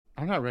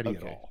I'm not ready at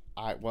Okay.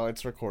 all. Well,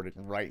 it's recording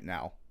right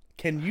now.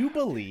 Can you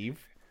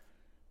believe,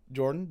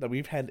 Jordan, that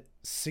we've had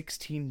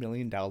 16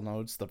 million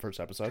downloads the first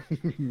episode?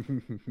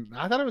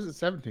 I thought it was at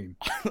 17.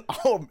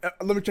 Oh,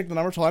 let me check the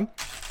numbers. Hold on.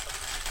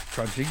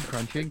 Crunching.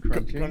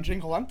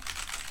 Hold on.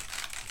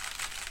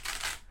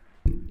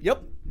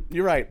 Yep,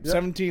 you're right. Yep.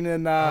 17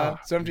 and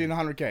 17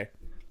 and 100K.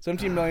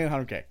 17 million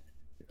 100K.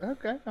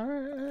 Okay, all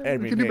right. Hey,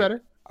 We can do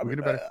better.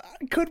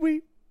 Could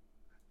we?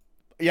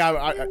 Yeah,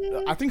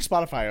 I think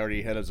Spotify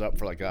already hit us up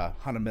for like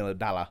 $100 million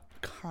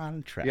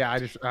contract. Yeah,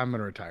 I'm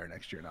gonna retire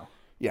next year now.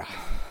 Yeah,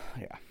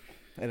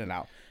 in and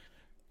out.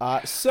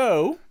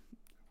 So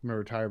I'm gonna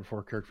retire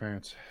before Kirk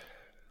Ferentz.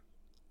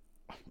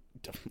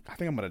 I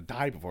think I'm gonna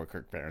die before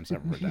Kirk Ferentz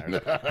ever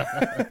retires.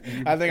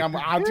 I think I'm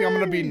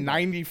gonna be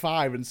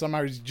 95 and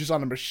somehow he's just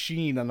on a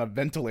machine on a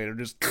ventilator,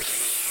 just.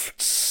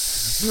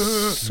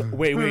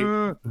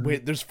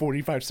 Wait! There's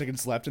 45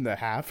 seconds left in the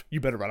half. You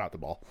better run out the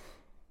ball.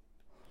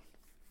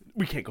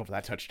 We can't go for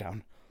that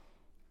touchdown.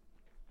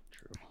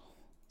 True.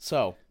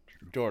 So,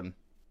 Jordan.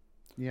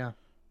 Yeah.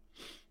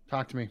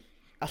 Talk to me.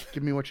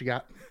 Give me what you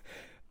got.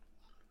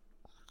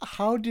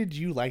 How did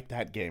you like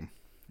that game?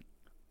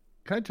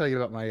 Can I tell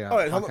you about my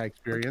Hawkeye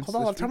experience?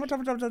 Hold on. Time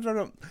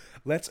on.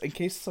 Let's, in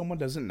case someone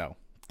doesn't know,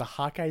 the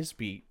Hawkeyes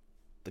beat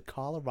the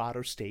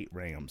Colorado State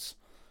Rams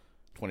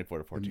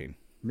 24-14.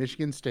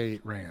 Michigan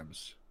State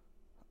Rams.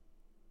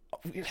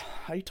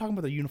 Are you talking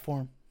about the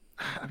uniform?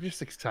 I'm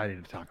just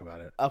excited to talk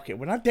about it. Okay,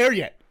 we're not there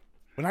yet.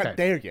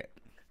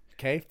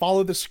 Okay,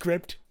 follow the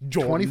script,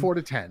 Jordan.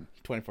 24-10.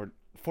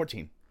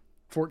 14.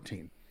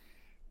 14.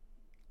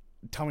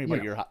 Tell me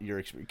about your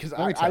experience, because Let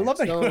me I tell love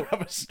you. that So- you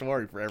have a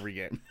story for every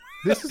game.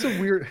 This is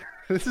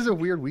a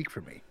weird week for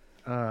me.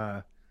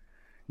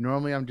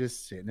 Normally I'm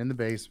just sitting in the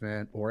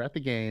basement or at the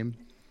game,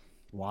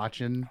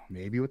 watching,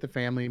 maybe with the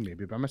family,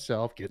 maybe by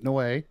myself, getting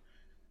away.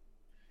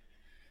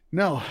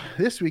 No,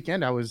 this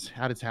weekend I was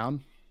out of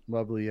town,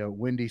 lovely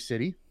Windy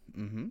City.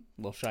 Mm-hmm.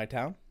 Little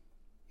Chi-Town.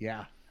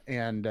 Yeah,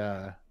 and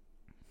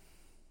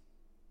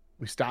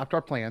we stopped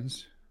our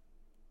plans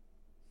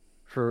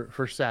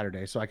for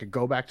Saturday, so I could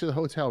go back to the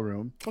hotel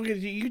room. Okay,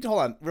 you hold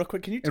on real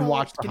quick. Can you tell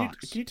watch the can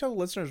Hawks. you tell the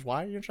listeners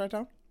why you're in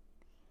Chi-Town?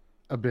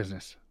 A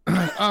business.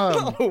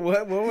 What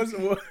was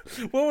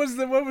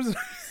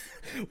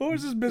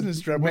this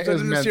business trip? Was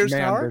it in the Sears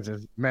Tower?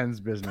 Business, men's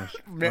business.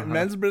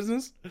 Men's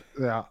business?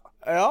 Yeah,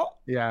 Yeah.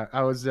 yeah.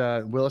 I was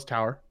Willis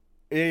Tower.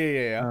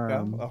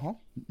 Yeah.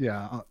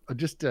 Yeah,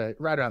 just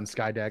right around the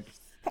sky deck,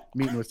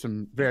 meeting with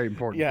some very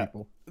important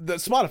people. The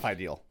Spotify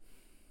deal.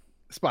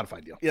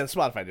 Spotify deal. Yeah, the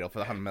Spotify deal for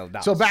the $100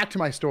 million. So back to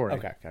my story.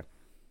 Okay.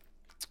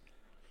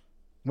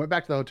 Went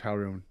back to the hotel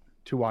room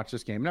to watch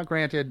this game. Now,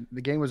 granted,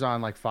 the game was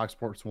on like Fox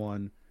Sports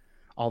 1.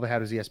 All they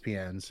had was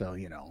ESPN, so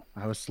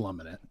I was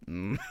slumming it.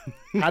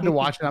 Had to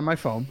watch it on my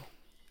phone,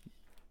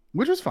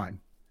 which was fine.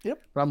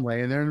 Yep. But I'm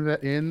laying there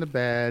in the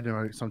bed,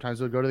 or sometimes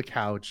I'll go to the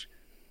couch,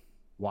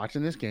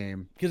 watching this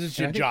game Because it's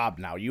your job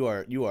now. You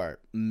are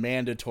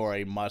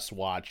mandatory must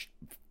watch.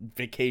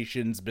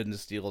 Vacations,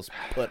 business deals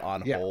put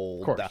on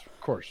hold.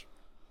 Of course.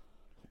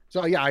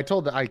 So yeah, I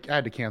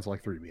had to cancel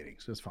like 3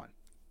 meetings. It's fine.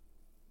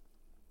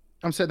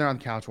 I'm sitting there on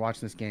the couch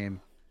watching this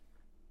game.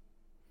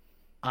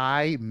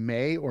 I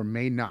may or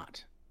may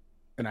not,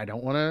 and I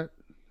don't want to,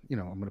 I'm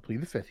going to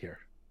plead the fifth here.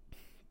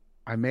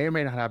 I may or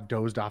may not have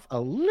dozed off a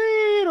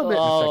little bit in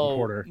the second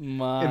quarter.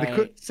 My. In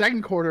the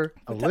second quarter,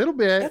 a little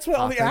bit. That's what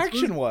all the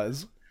action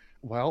was.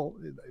 Well,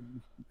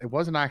 it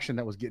was an action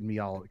that was getting me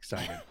all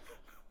excited.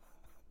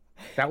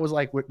 That was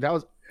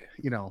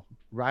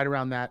right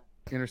around that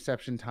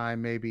interception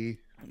time, maybe.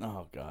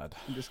 Oh God.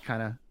 I'm just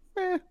kind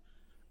of,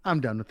 I'm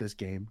done with this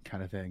game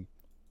kind of thing.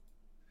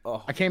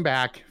 Oh. I came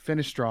back,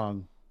 finished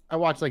strong. I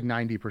watched like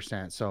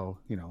 90%, so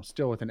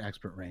still within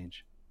expert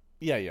range.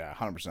 Yeah,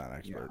 100%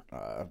 expert.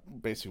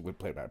 Basically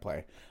play by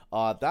play.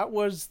 That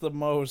was the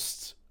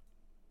most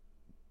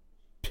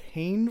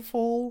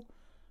painful,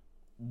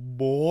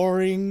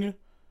 boring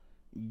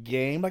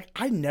game. Like,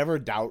 I never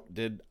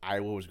doubted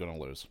Iowa was going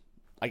to lose.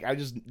 Like,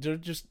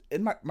 just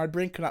in my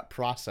brain could not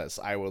process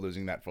Iowa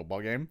losing that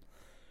football game.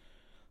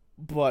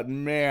 But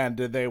man,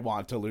 did they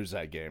want to lose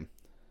that game.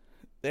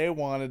 They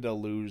wanted to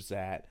lose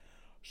that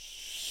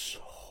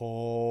so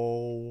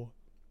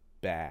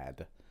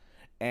bad.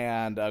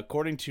 And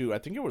according to, I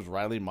think it was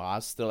Riley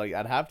Moss, they're like,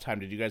 at halftime,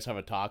 did you guys have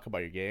a talk about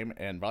your game?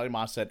 And Riley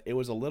Moss said it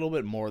was a little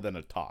bit more than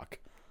a talk.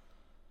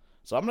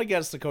 So I'm going to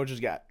guess the coaches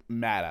got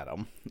mad at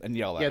him and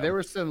yelled at him. Yeah, there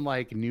were some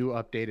like new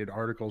updated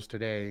articles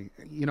today.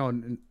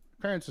 And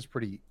Ferentz is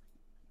pretty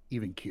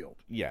even keeled.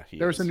 Yeah,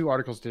 there were some new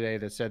articles today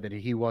that said that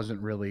he wasn't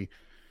really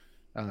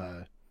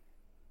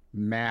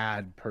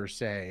mad per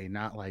se.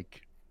 Not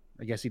like,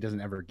 I guess he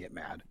doesn't ever get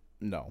mad.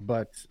 No.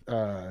 But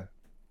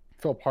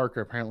Phil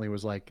Parker apparently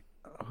was like,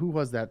 who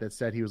was that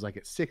said he was like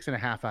at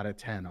 6.5 out of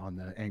 10 on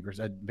the Angers?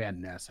 Van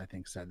Ness, I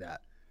think, said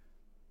that.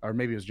 Or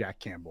maybe it was Jack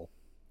Campbell.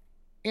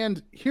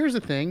 And here's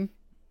the thing.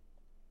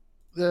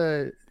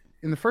 In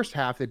the first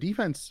half, the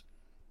defense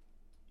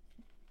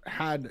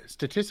had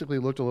statistically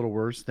looked a little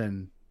worse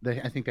than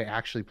I think they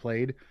actually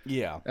played.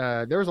 Yeah,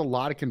 There was a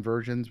lot of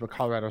conversions, but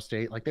Colorado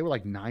State, like they were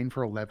like 9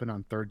 for 11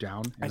 on third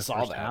down in I the saw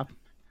first that. half.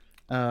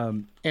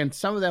 And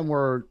some of them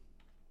were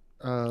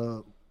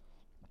low,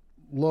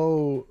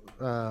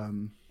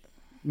 no,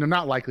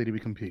 not likely to be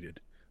completed,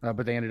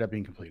 but they ended up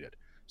being completed.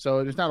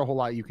 So there's not a whole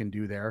lot you can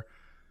do there.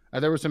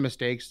 There were some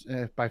mistakes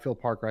by Phil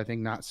Parker, I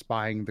think, not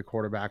spying the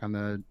quarterback on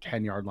the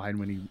 10-yard line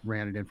when he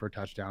ran it in for a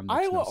touchdown.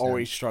 Iowa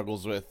always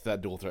struggles with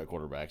that dual threat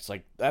quarterbacks.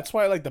 Like that's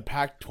why like the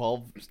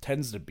Pac-12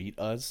 tends to beat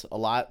us a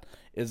lot.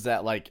 Is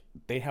that like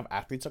they have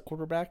athletes at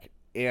quarterback,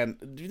 and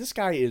this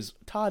guy is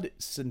Todd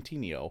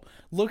Centineo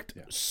looked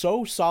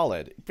so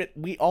solid, but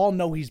we all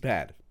know he's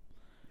bad.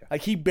 Yeah.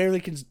 Like he barely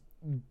can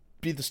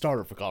be the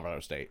starter for Colorado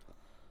State,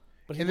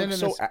 but he looks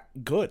so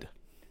good.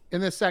 In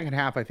the second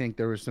half, I think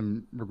there was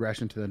some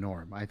regression to the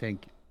norm. I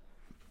think,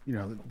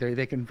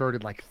 they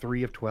converted like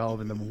 3 of 12,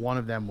 and then one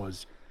of them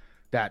was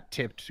that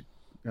tipped.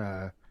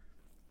 The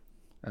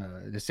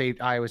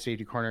Iowa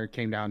safety corner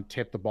came down,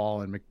 tipped the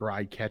ball, and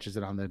McBride catches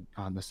it on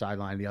the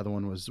sideline. The other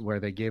one was where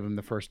they gave him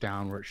the first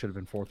down, where it should have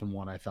been 4th and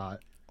 1. I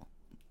thought.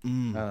 To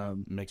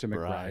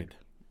McBride,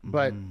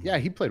 but yeah,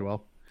 he played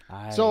well.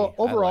 So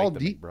overall,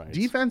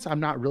 defense,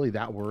 I'm not really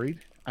that worried.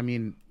 I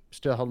mean,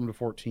 still held him to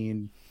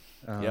 14.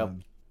 Yep.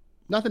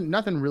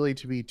 Nothing really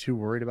to be too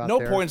worried about.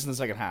 No points in the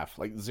second half,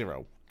 like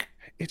 0.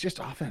 It's just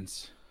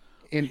offense,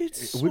 and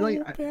it's we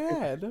don't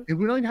bad. We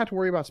don't even have to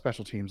worry about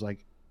special teams.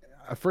 Like,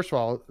 first of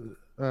all,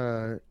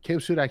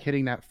 Caleb Sudak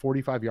hitting that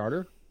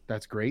 45-yarder,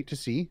 that's great to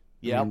see.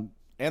 Yeah,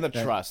 and the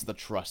trust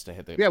to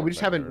hit the. Yeah, we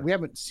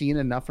haven't seen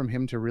enough from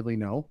him to really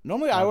know.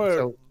 Normally,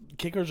 Iowa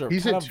kickers are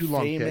kind of kicks.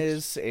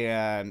 famous,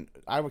 and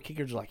Iowa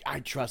kickers are like,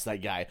 I trust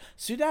that guy.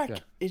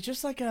 Sudak is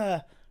just like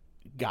a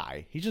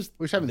guy. We just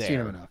haven't seen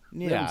him enough.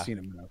 We haven't seen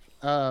him enough.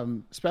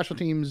 Special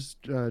teams,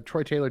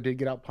 Troy Taylor did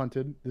get out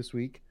punted this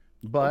week,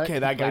 but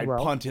that guy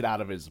punted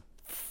out of his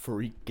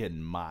freaking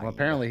mind. Well,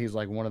 apparently he's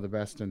like one of the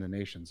best in the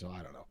nation, so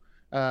I don't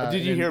know.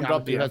 Did you hear him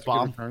drop the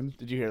F-bomb?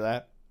 Did you hear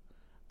that?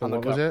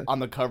 What was it? On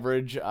the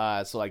coverage,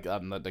 so like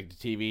on the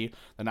TV, the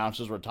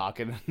announcers were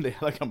talking, and they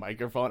had like a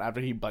microphone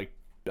after he like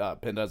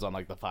pinned us on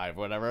like the 5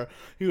 or whatever.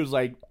 He was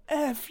like,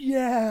 F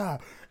yeah.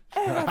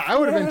 I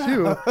would have been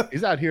too.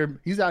 He's out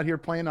here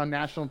playing on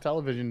national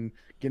television,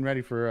 getting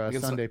ready for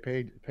Sunday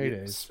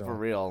paydays. So. For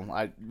real,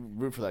 I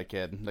root for that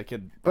kid. That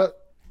kid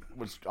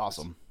was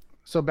awesome.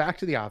 So back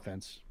to the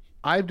offense.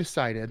 I've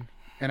decided,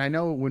 and I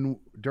know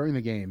during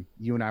the game,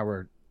 you and I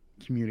were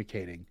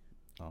communicating.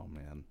 Oh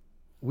man,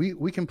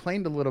 we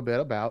complained a little bit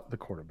about the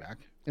quarterback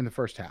in the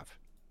first half.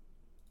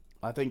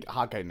 I think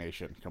Hawkeye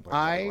Nation complained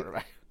about the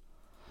quarterback.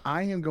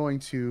 I am going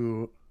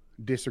to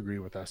disagree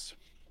with us.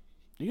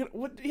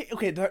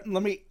 Okay, let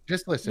me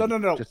just listen.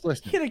 No. Just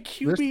listen. He had a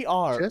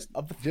QBR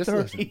of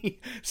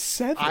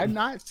 37. I'm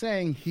not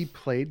saying he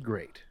played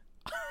great.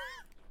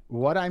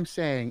 What I'm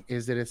saying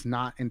is that it's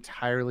not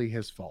entirely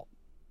his fault.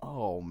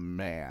 Oh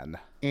man.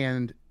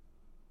 And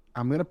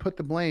I'm going to put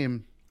the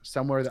blame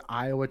somewhere that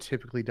Iowa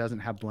typically doesn't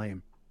have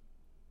blame.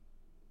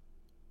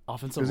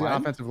 Offensive line. The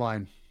offensive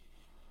line.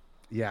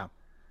 Yeah.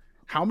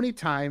 How many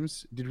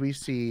times did we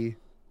see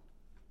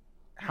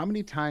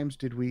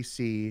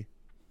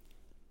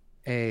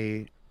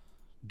a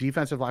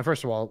defensive line?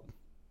 First of all,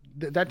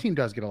 that team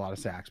does get a lot of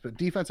sacks, but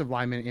defensive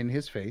lineman in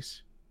his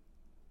face.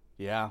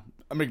 Yeah,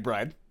 a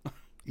McBride.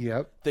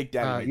 Yep. Think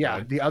Daddy McBride.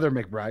 Yeah, the other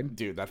McBride.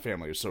 Dude, that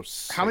family is so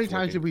sick. How many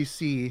times did we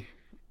see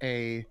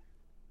a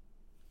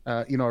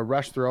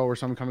rush throw or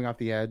someone coming off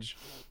the edge,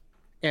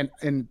 and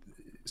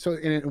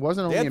it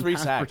wasn't only in 3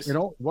 sacks. It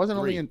wasn't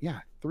only in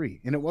 3,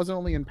 and it wasn't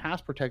only in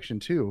pass protection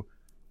too.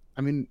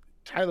 I mean,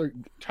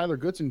 Tyler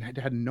Goodson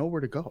had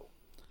nowhere to go.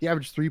 He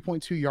averaged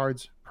 3.2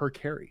 yards per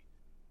carry.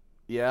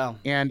 Yeah.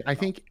 And I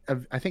think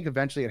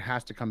eventually it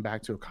has to come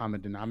back to a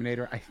common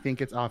denominator. I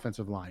think it's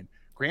offensive line.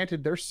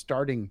 Granted, they're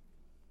starting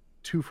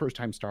 2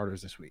 first-time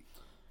starters this week.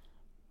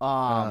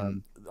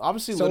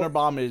 Obviously,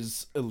 Linderbaum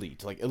is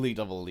elite, like elite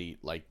of elite,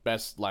 like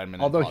best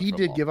lineman. Although he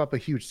did give up a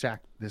huge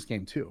sack this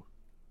game too.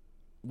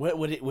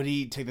 Would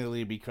he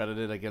technically be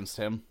credited against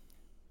him?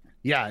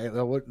 Yeah,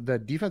 the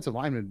defensive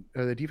lineman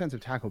or the defensive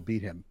tackle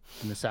beat him,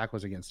 and the sack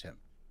was against him.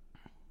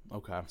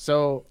 Okay.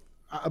 So,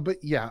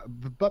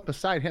 but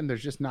beside him,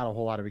 there's just not a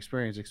whole lot of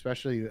experience,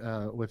 especially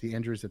with the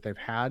injuries that they've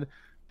had.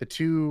 The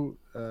 2,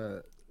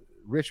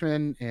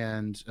 Richmond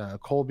and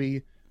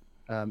Colby,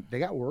 they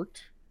got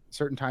worked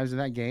certain times in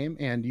that game,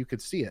 and you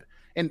could see it.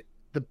 And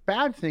the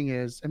bad thing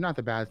is, and not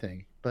the bad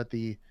thing, but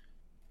the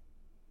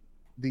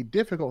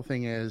difficult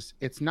thing is,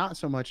 it's not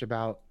so much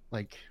about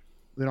like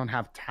they don't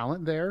have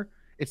talent there.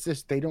 It's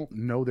just they don't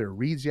know their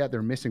reads yet.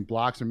 They're missing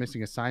blocks. They're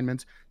missing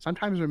assignments.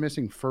 Sometimes they're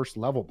missing first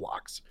level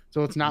blocks.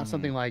 So it's not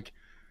something like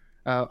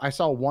I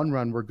saw one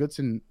run where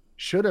Goodson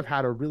should have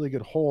had a really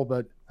good hole,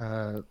 but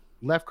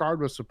left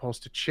guard was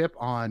supposed to chip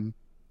on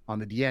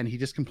the DN. He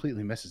just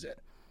completely misses it.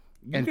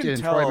 And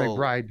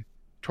Troy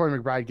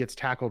McBride gets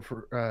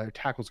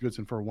tackles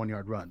Goodson for a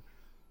 1-yard run.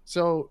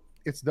 So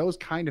it's those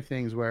kind of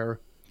things where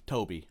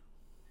Toby.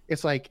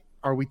 It's like,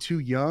 are we too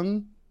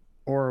young,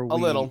 or are we, a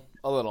little?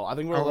 A little. I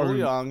think we're a little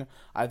young.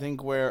 I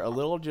think we're a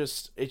little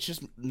just. It's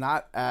just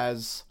not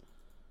as.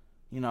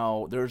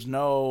 There's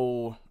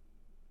no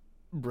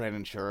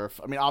Brandon Sheriff.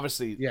 I mean,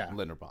 obviously,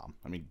 Linderbaum.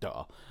 I mean,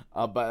 duh.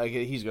 But like,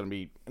 he's going to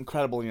be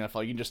incredible in the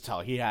NFL. You can just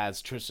tell he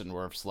has Tristan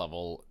Wirfs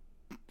level.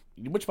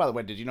 Which, by the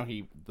way, did you know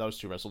those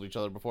two wrestled each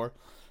other before?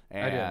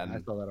 And, I did.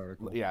 I saw that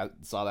article. Yeah,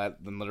 saw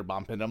that. Then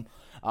Linderbaum pinned him.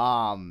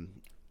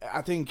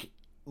 I think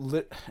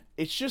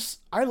it's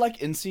just I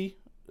like Ince.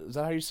 Is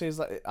that how you say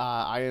it?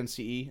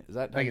 INCE? Is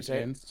that how you say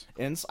it?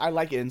 Ince. I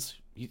like Ince.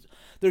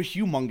 They're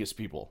humongous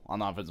people on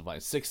the offensive line.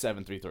 6'7",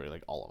 330,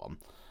 like all of them.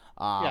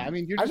 I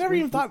mean, I never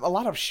even thought a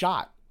lot of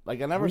Shot.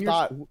 Like I never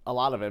thought a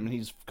lot of him, and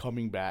he's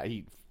coming back.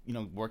 He,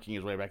 working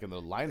his way back in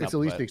the lineup. It's at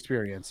least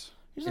experience.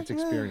 It's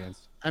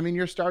experience. I mean,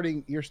 you're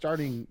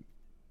starting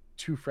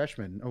two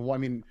freshmen. Well, I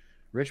mean,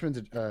 Richmond's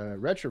a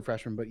redshirt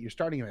freshman, but you're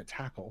starting him at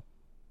tackle.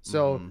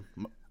 So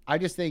I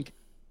just think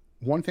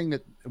one thing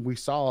that we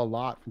saw a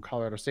lot from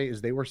Colorado State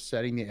is they were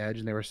setting the edge,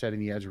 and they were setting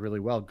the edge really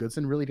well.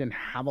 Goodson really didn't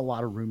have a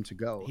lot of room to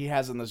go. He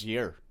hasn't this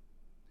year.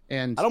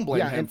 And I don't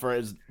blame him for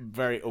his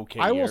very okay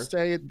year. I will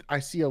say I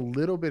see a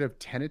little bit of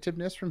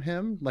tentativeness from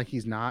him. Like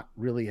he's not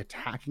really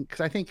attacking.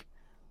 Because I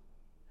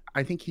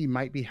think he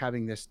might be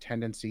having this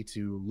tendency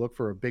to look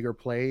for a bigger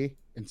play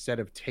instead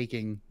of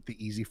taking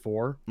the easy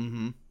four.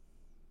 Mm-hmm.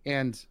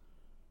 And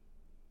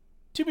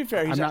to be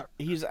fair,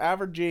 he's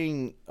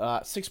averaging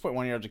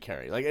 6.1 yards a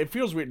carry. Like it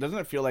feels weird, doesn't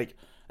it? Feel like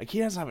he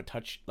doesn't have a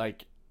touch.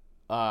 Like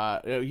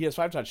he has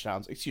 5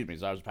 touchdowns. Excuse me,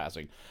 as I was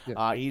passing.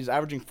 Yeah. He's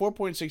averaging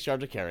 4.6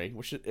 yards a carry,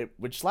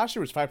 which last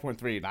year was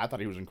 5.3, and I thought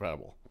he was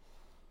incredible.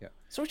 Yeah.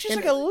 So it's just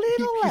like a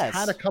little less. He's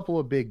had a couple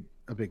of big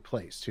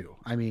plays too.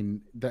 I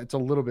mean, that's a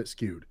little bit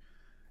skewed.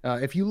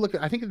 If you look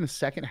at, I think in the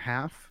second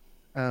half,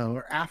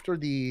 or after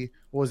the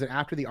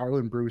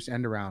Arlen Bruce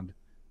end around,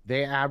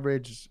 they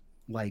averaged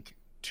like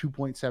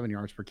 2.7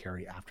 yards per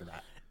carry after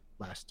that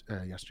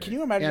yesterday. Can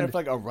you imagine if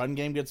like a run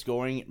game gets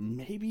going,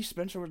 maybe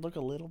Spencer would look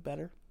a little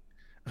better?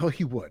 Oh,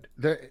 he would.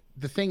 The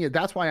thing is,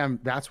 that's why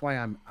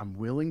I'm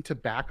willing to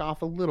back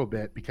off a little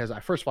bit, because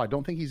first of all, I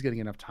don't think he's getting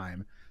enough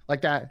time.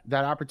 Like that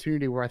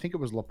opportunity where I think it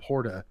was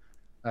Laporta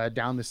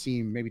down the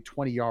seam, maybe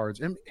 20 yards.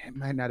 It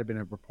might not have been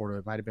a Laporta.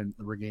 It might have been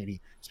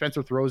Reganey.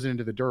 Spencer throws it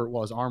into the dirt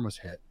while his arm was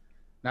hit.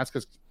 And that's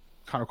because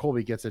Connor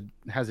Colby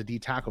has a D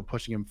tackle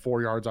pushing him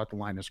 4 yards off the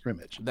line of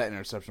scrimmage. That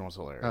interception was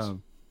hilarious.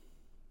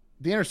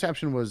 The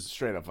interception was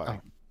straight up funny.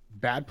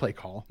 Bad play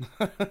call,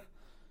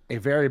 a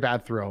very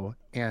bad throw,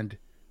 and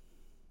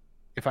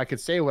if I could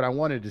say what I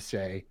wanted to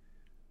say,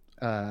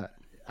 I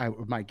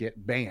might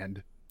get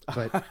banned.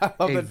 But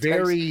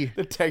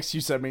the text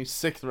you sent me,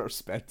 sick throw,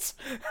 Spence.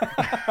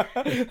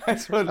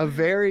 That's what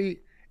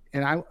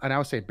and I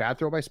would say bad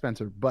throw by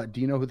Spencer. But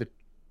do you know who the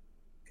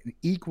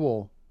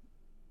equal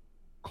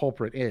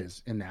culprit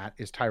is in that?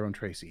 Is Tyrone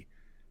Tracy.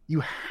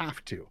 You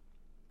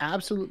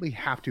absolutely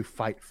have to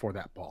fight for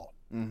that ball.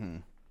 Mm-hmm.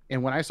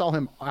 And when I saw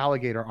him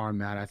alligator arm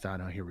that, I thought,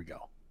 oh, here we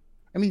go.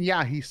 I mean,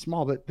 yeah, he's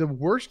small, but the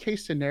worst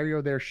case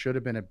scenario there should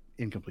have been an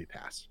incomplete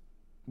pass.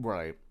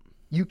 Right.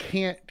 You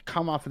can't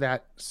come off of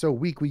that so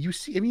weak. You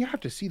have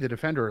to see the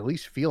defender, or at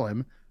least feel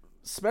him.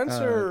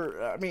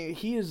 Spencer, I mean,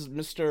 he is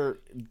Mr.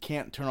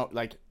 Can't turn out.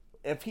 Like,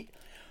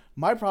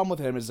 my problem with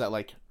him is that,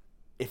 like,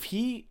 if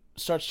he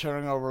starts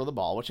turning over the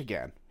ball, which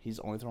again, he's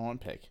only throwing one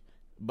pick,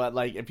 but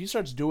like, if he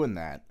starts doing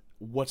that,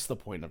 what's the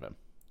point of him?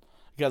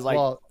 Because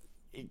like,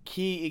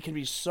 it can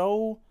be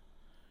so.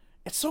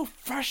 It's so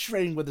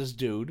frustrating with this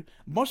dude.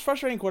 Most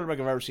frustrating quarterback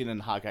I've ever seen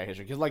in Hawkeye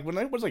history. Because like when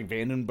it was like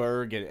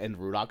Vandenberg and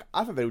Rudock,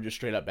 I thought they were just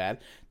straight up bad.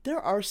 There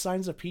are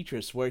signs of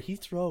Petrus where he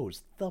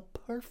throws the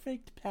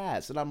perfect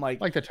pass, and I'm like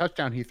the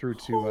touchdown he threw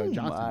to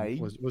Johnson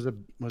was a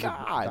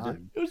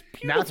dime. It was beautiful.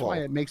 And that's why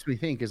it makes me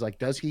think is like,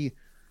 does he?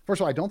 First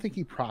of all, I don't think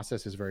he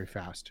processes very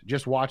fast.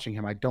 Just watching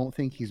him, I don't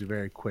think he's a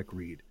very quick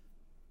read.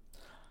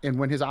 And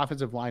when his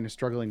offensive line is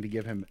struggling to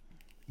give him,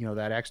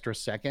 that extra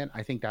second,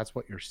 I think that's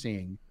what you're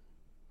seeing.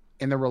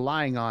 And they're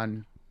relying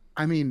on,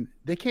 I mean,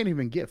 they can't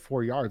even get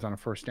 4 yards on a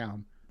first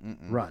down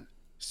run.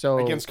 So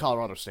against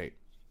Colorado State.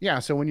 Yeah.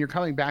 So when you're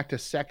coming back to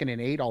 2nd and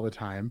 8 all the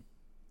time,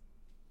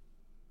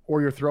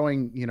 or you're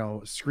throwing,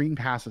 screen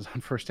passes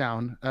on first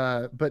down.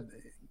 But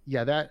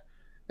yeah,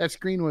 that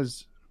screen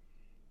was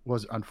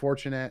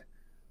unfortunate.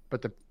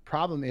 But the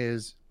problem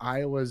is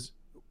Iowa's,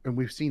 and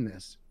we've seen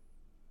this,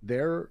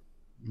 their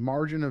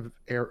margin of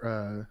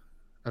error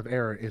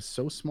is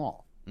so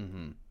small.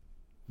 Mm-hmm.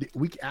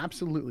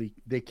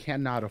 They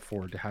cannot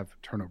afford to have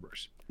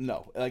turnovers.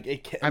 No, like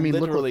it can. I mean,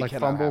 literally look,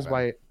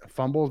 like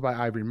fumbles by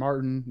Ivory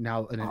Martin,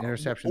 now an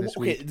interception this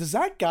week. Does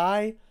that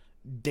guy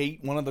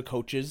date one of the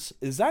coaches?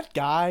 Is that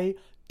guy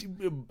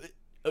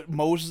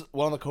mows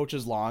one of the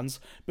coaches' lawns?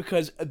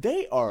 Because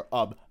they are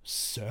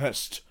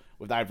obsessed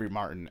with Ivory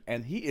Martin,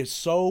 and he is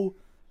so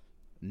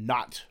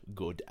not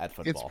good at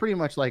football. It's pretty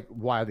much like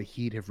why the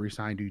Heat have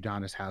re-signed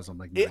Udonis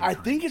Haslem. I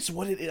think it's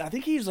what it is. I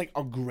think he's like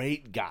a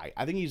great guy.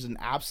 I think he's an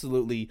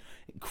absolutely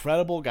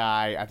incredible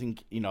guy. I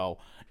think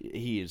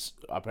he is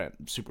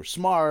super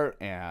smart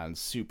and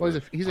super.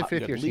 Well, he's a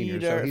fifth-year senior,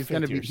 so he's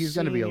going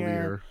to be a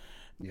leader.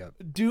 Yep.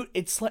 Dude,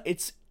 it's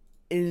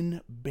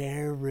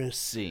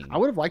embarrassing. I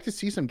would have liked to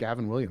see some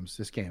Gavin Williams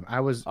this game. I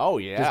was Oh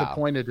yeah,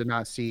 disappointed to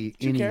not see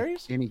Two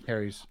carries? any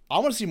carries. I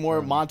want to see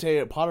more Monte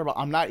Potterbaum.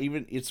 I'm not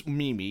even. It's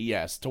Mimi,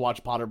 yes, to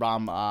watch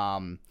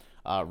Potterbaum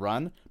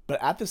run,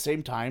 but at the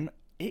same time,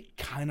 it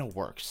kind of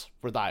works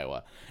for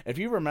Iowa. If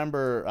you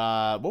remember,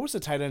 what was the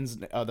tight end's,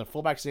 the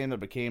fullback's name that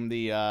became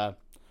the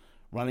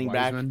running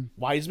back?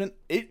 Wiseman.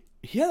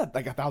 He had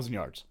like 1,000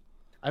 yards.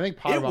 I think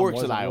Potterbaum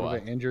works was at a little Iowa.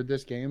 bit injured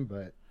this game,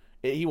 but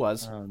He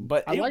was,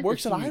 but it like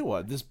works to at see-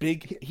 Iowa. This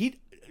big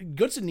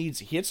Goodson needs.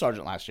 He had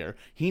Sargent last year.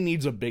 He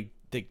needs a big,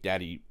 thick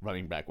daddy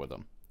running back with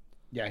him.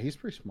 yeah, he's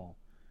pretty small.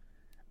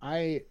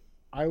 I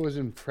was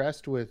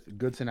impressed with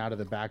Goodson out of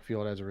the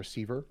backfield as a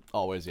receiver.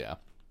 Always, yeah.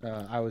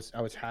 I was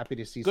happy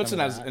to see Goodson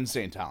some of has that.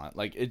 insane talent.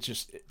 Like it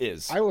just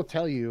is. I will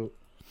tell you,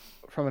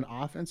 from an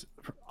offense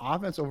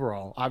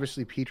overall,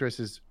 obviously Petras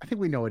is. I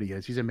think we know what he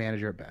is. He's a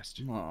manager at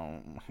best. Oh,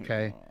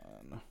 Okay.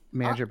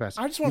 Manager at best.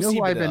 I just want to you know see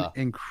who I've the-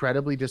 been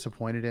incredibly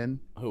disappointed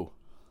in? Who?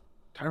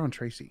 Tyrone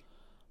Tracy.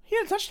 He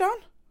had a touchdown.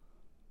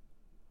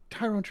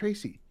 Tyrone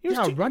Tracy. He was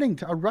Yeah, too-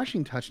 a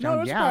rushing touchdown. it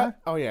was yeah, not-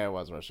 Oh yeah, it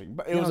was rushing,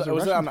 but it Yeah, was a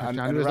rushing on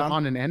touchdown. an It was around.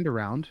 on an end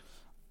around.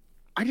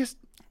 I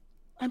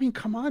mean,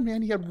 come on,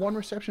 man. He had one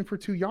reception for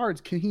 2 yards.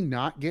 Can he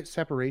not get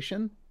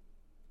separation?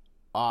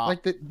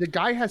 Like the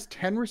guy has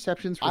 10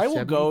 receptions for I will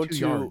 72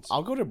 yards.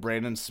 I'll go to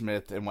Brandon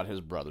Smith and what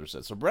his brother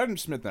said. So Brandon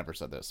Smith never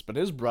said this, but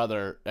his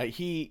brother,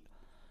 excuse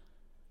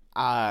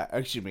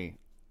me,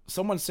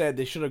 someone said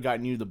they should have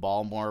gotten you the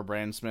ball more,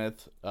 Brandon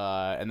Smith,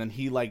 and then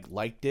he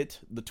liked it,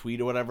 the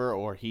tweet or whatever,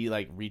 or he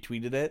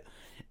retweeted it,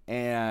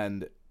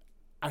 and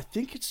I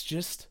think it's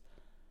just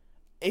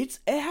it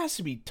has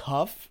to be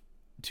tough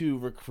to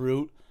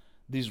recruit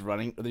these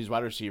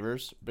wide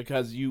receivers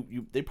because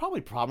they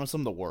probably promise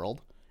them the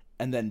world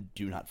and then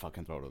do not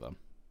fucking throw to them.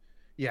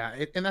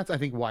 Yeah, and that's I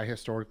think why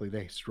historically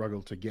they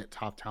struggle to get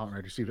top talent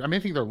wide receivers. I mean,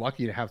 I think they're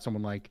lucky to have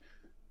someone like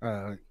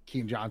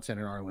Keaton Johnson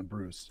and Arlen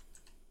Bruce.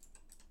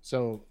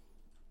 So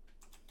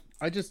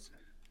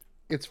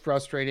it's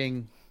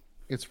frustrating.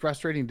 It's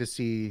frustrating to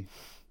see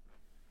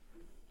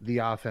the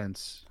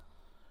offense.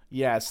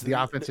 Yes, The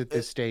offense at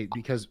this state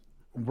because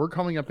we're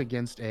coming up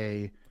against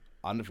a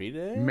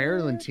undefeated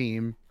Maryland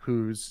team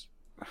who's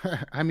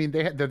I mean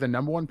they're the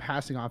number one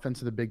passing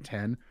offense in the Big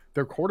Ten.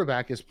 Their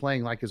quarterback is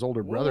playing like his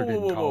older brother did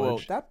in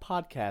college. That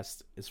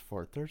podcast is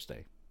for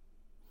Thursday.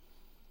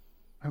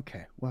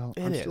 Okay, well,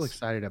 It I'm still is.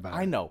 excited about it.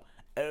 I know.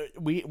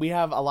 We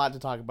have a lot to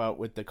talk about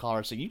with the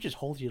Colorado State. You just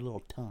hold your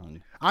little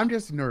tongue. I'm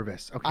just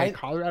nervous. Okay,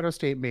 Colorado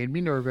State made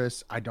me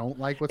nervous. I don't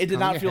like what's It did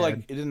not feel ahead.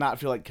 like it did not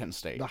feel like Kent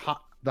State. the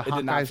hot It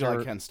did not guys feel are.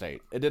 like Kent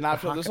State. It did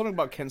not feel. There's something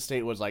about Kent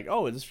State was like,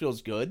 oh, this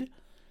feels good.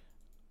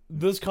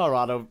 This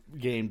Colorado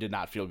game did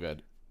not feel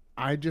good.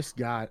 I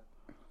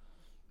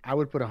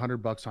would put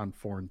 $100 on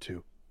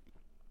 4-2.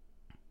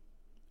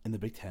 In the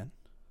Big Ten.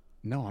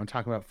 No, I'm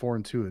talking about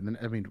 4-2, and then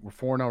I mean we're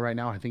 4-0 right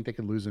now. I think they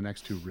could lose the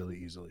next two really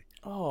easily.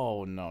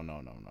 Oh no.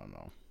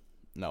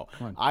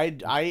 Come on.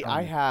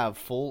 I have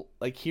full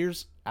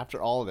here's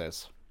after all of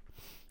this,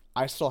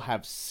 I still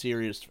have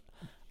serious.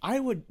 I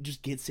would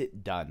just get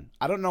it done.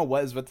 I don't know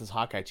what is with this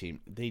Hawkeye team.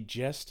 They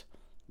just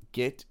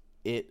get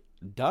it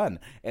done.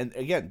 And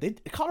again,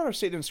 Colorado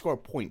State didn't score a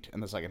point in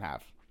the second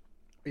half.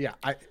 Yeah,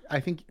 I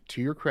think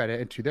to your credit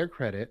and to their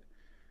credit,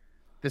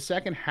 the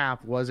second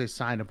half was a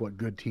sign of what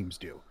good teams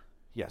do.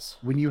 Yes.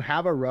 When you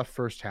have a rough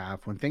first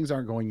half, when things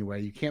aren't going your way,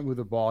 you can't move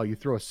the ball, you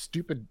throw a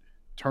stupid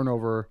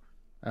turnover,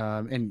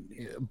 and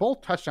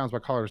both touchdowns by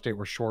Colorado State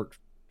were short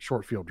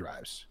field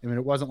drives. I mean,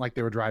 it wasn't like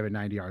they were driving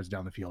 90 yards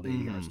down the field, 80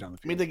 yards down the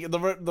field. I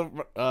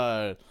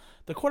mean,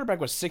 the quarterback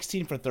was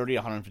 16 for 30,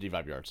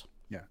 155 yards.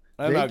 Yeah,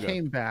 That's they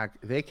came back.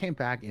 They came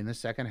back in the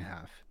second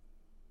half,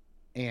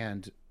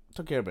 and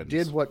Took care of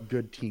business. did what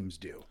good teams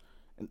do.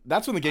 And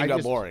that's when the game I got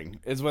just- boring.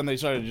 Is when they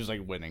started just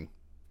winning.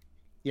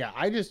 Yeah,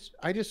 I just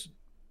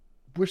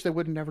wish they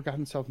would have never gotten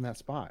themselves in that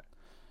spot.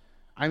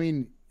 I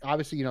mean,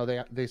 obviously,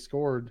 they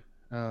scored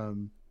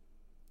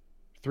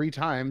 3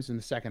 times in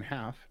the second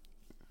half.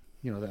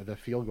 The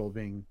field goal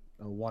being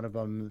one of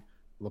them,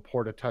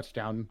 Laporta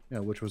touchdown,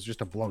 which was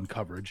just a blown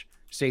coverage,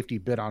 safety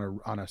bit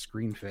on a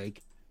screen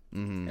fake,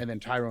 and then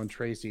Tyrone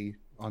Tracy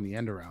on the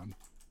end around.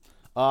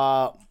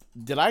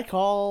 Did I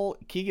call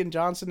Keegan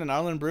Johnson and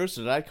Arlen Bruce?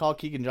 Did I call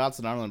Keegan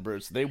Johnson and Arlen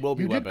Bruce? They will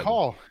be You weapons. did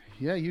call.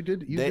 Yeah, you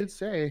did. You did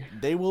say.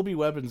 They will be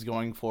weapons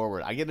going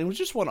forward. It was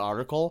just one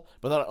article,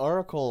 but that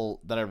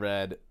article that I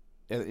read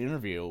in the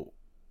interview,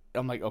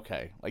 I'm like,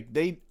 okay,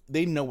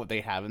 they know what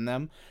they have in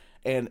them,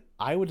 and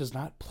Iowa does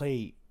not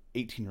play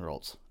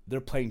 18-year-olds.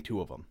 They're playing 2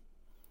 of them.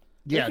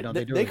 Yeah,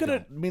 they could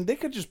have. I mean, they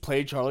could just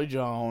play Charlie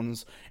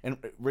Jones and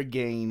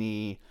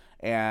Reganey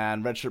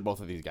and redshirt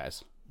both of these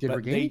guys. Did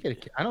But Reganey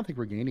get I don't think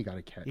Reganey got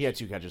a catch. He had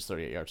 2 catches,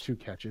 38 yards. 2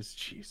 catches.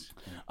 Jeez.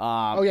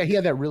 Oh yeah, he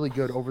had that really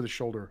good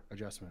over-the-shoulder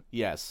adjustment.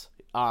 Yes.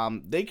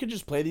 They could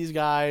just play these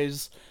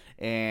guys,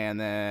 and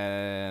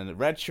then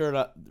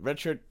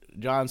redshirt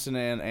Johnson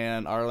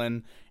and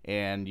Arlen,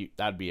 and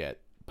that'd be it.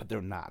 But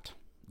they're not.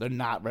 They're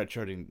not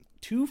redshirting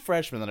 2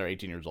 freshmen that are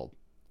 18 years old.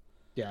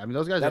 Yeah, I mean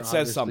those guys That are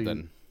says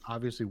something.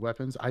 obviously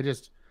weapons. I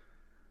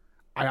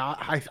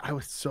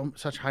was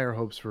such higher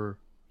hopes for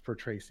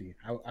Tracy.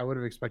 I would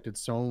have expected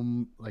so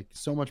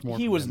much more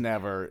He from was him.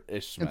 never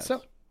Ish And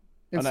Smith. so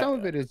and some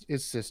of it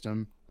is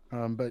system,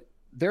 but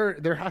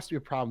there has to be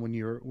a problem when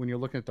you're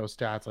looking at those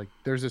stats. Like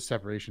there's a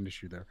separation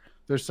issue there.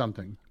 There's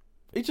something.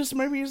 It just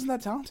maybe he isn't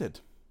that talented.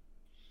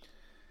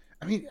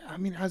 I mean,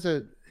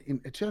 in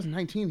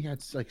 2019 he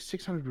had like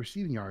 600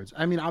 receiving yards.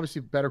 I mean,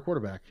 obviously better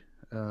quarterback,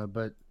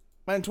 but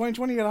But in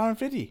 2020 he got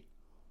 150.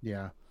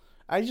 yeah.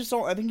 I just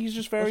don't. I think he's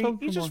just very. hope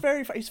for He's just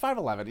very. He's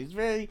 5'11". He's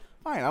very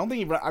fine. I don't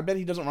think he. I bet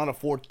he doesn't run a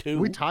 4.2.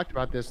 We talked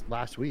about this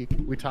last week.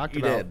 We talked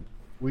We about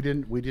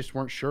did. we just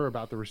weren't sure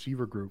about the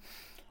receiver group.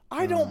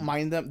 I don't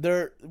mind them.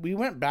 We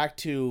went back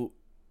to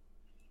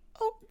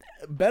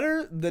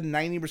better than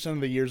 90%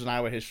 of the years in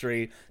Iowa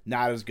history.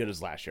 Not as good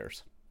as last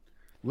year's.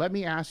 Let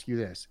me ask you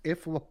this: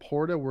 if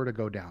Laporta were to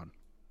go down,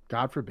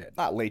 God forbid,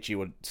 Not Leitchie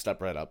would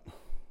step right up.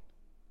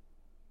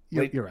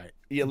 you're right.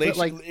 Yeah, But,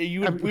 Leitchie.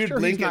 We I'm would sure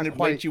blink he's and not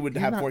quite- Leitchie would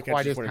he's have not 4 quite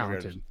catches, as 45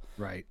 yards. talented,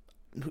 right?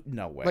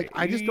 No way. Like,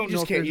 I just don't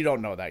know if can't. there's- You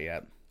don't know that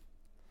yet.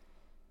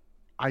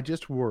 I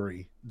just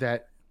worry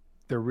that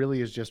there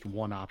really is just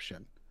one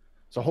option.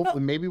 So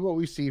hopefully, maybe what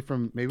we see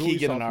from maybe we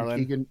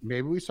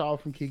saw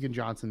from Keegan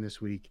Johnson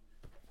this week.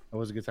 That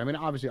was a good time. I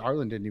mean, obviously,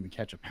 Arlen didn't even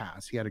catch a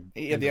pass. He had a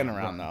At the end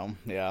around though.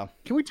 Yeah,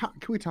 Can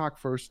we talk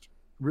first,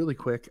 really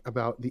quick,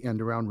 about the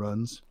end around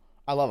runs?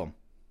 I love them.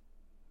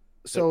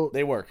 So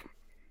they work.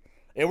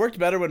 It worked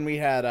better when we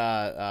had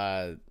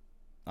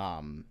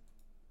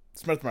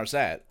Smith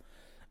Marset.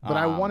 but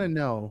I want to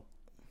know.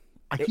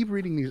 I keep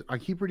reading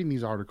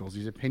these articles,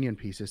 these opinion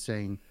pieces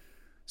saying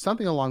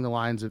something along the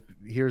lines of,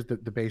 here's the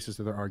basis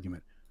of their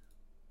argument.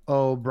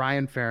 Oh,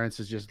 Brian Ferentz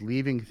is just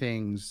leaving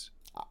things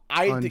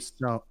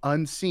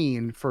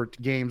unseen for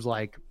games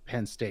like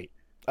Penn State.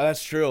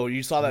 That's true.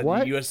 You saw that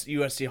What?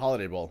 USC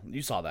Holiday Bowl.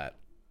 You saw that.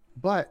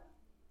 But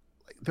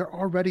they're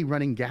already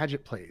running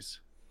gadget plays.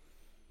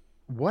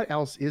 What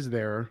else is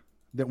there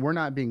that we're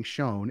not being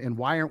shown, and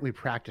why aren't we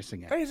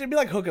practicing it? It'd be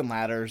like hook and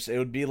ladders. It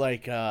would be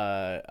like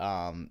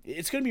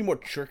it's gonna be more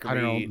trickery, I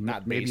don't know,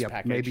 not maybe base a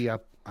package.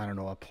 I don't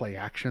know, a play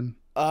action.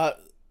 They're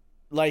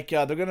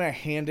gonna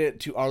hand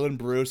it to Arlen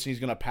Bruce, and he's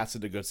gonna pass it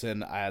to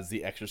Goodson as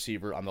the X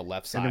receiver on the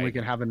left side. And then we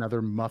can have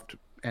another muffed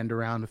end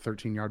around of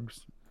 13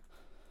 yards.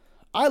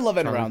 I love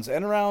end arounds.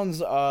 End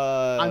arounds.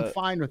 I'm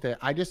fine with it.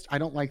 I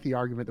don't like the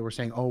argument that we're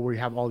saying, oh, we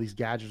have all these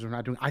gadgets we're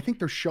not doing. I think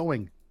they're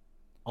showing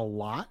a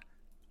lot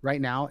right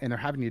now, and they're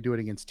having to do it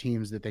against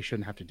teams that they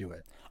shouldn't have to do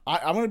it.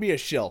 I'm gonna be a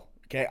shill.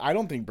 Okay, I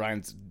don't think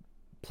Brian's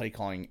play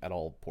calling at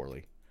all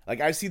poorly. Like,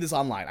 I see this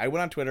online. I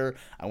went on Twitter.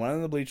 I went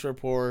on the Bleacher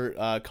Report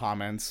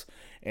comments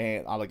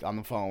and on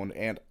the phone,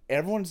 and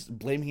everyone's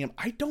blaming him.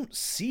 I don't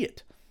see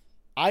it.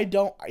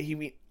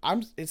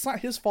 It's not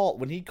his fault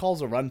when he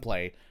calls a run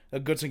play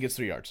that Goodson gets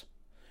 3 yards.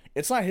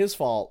 It's not his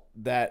fault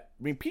that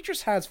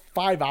Petras has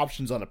 5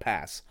 options on a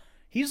pass.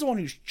 He's the one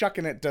who's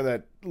chucking it to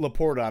the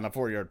Laporta on a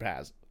 4-yard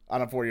pass,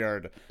 on a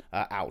 4-yard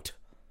out.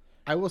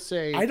 I will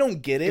say I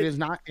don't get it. It is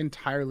not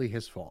entirely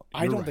his fault.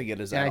 I don't think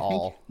it is and at I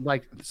think, all.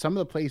 like, some of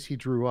the plays he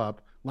drew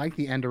up, like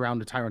the end around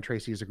to Tyron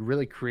Tracy, is a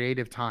really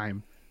creative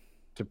time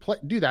to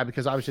do that,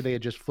 because obviously they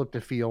had just flipped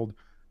the field.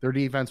 Their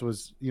defense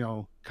was,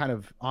 kind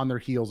of on their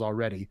heels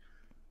already.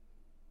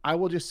 I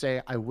will just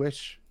say I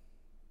wish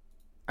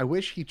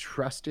he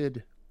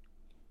trusted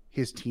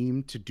his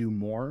team to do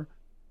more.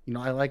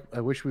 I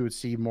wish we would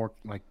see more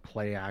like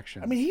play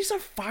action. I mean, he's a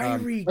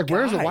fiery guy.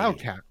 Where's the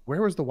Wildcat?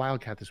 Where was the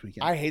Wildcat this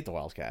weekend? I hate the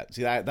Wildcat.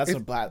 See, that's a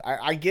bad.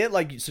 I get,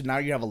 like, so now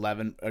you have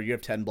 11 or you have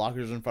 10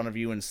 blockers in front of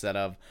you instead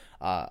of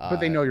but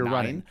they know you're 9.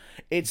 running.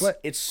 It's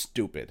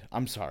stupid.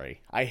 I'm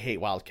sorry. I hate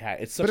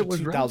Wildcat. It's such But a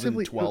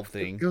 2012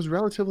 thing. It was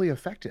relatively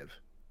effective.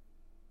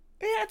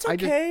 Yeah, it's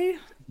okay.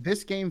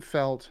 This game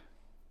felt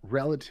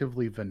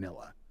relatively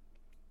vanilla,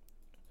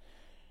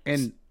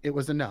 and it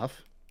was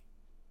enough.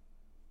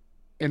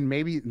 And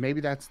maybe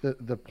that's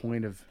the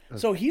point of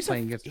so he's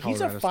playing against a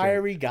Colorado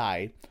fiery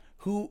guy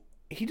who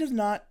he does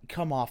not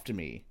come off to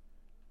me.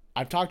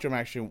 I've talked to him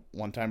actually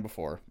one time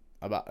before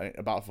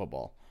about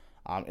football,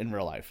 in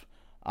real life,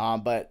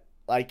 but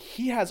like,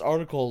 he has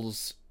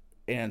articles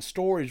and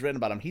stories written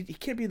about him. He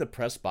can't be in the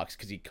press box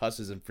because he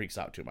cusses and freaks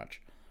out too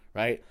much,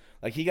 right?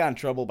 Like, he got in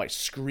trouble by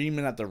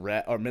screaming at the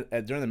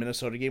during the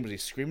Minnesota game. Was he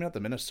screaming at the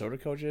Minnesota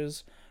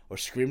coaches or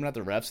screaming at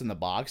the refs in the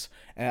box?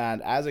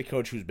 And as a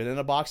coach who's been in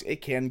a box,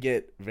 it can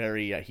get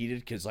very heated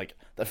because, like,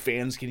 the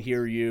fans can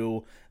hear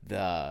you.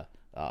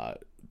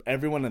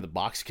 Everyone in the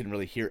box can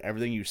really hear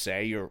everything you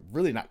say. You're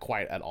really not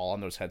quiet at all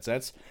on those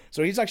headsets.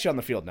 So he's actually on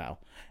the field now.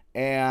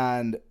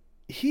 And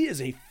he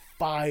is a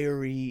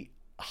fiery,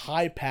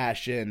 high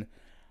passion,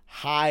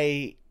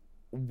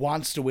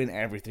 wants to win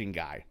everything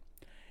guy.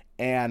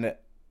 And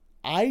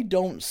I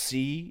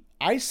see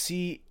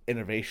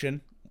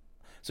innovation.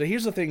 So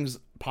here's the things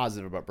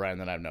positive about Brian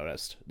that I've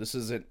noticed. This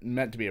isn't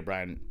meant to be a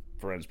Brian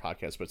Ferentz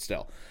podcast, but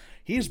still.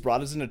 He's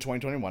brought us into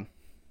 2021.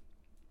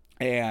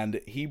 And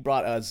he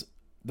brought us,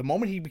 the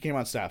moment he became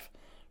on staff,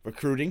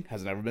 recruiting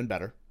has never been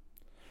better.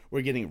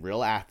 We're getting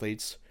real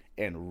athletes.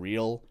 and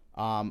real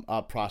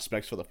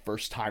prospects for the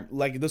first time.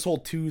 Like this whole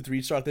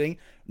 2-3 star thing.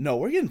 No,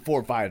 we're getting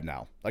 4 or 5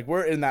 now. Like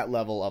we're in that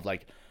level of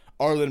like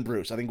Arlen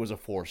Bruce, I think was a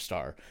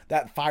 4-star.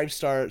 That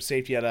 5-star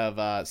safety out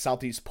of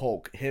Southeast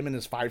Polk, him and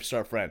his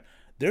 5-star friend.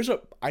 There's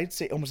I'd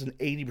say almost an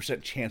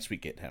 80% chance we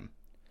get him.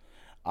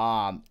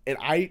 And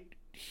I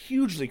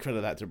hugely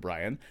credit that to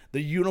Brian.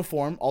 The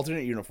uniform,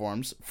 alternate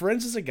uniforms.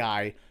 Friends is a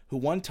guy who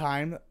one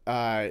time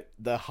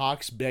the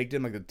Hawks begged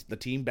him, like the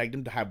team begged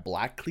him to have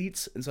black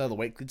cleats instead of the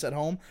white cleats at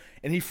home,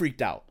 and he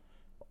freaked out.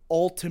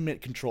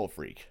 Ultimate control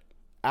freak.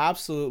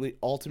 Absolutely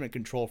ultimate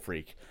control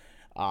freak.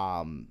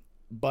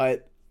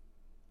 But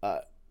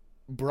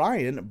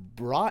Brian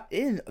brought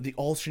in the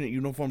alternate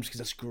uniforms because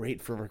that's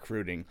great for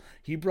recruiting.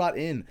 He brought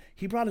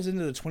us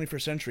into the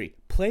 21st century.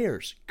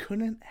 Players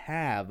couldn't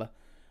have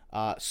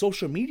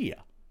social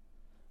media.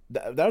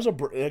 That was a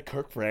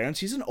Kirk Ferentz.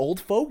 He's an old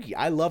fogey.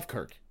 I love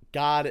Kirk.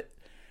 God,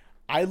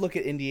 I look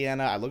at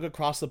Indiana. I look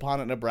across the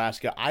pond at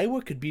Nebraska.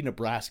 Iowa could be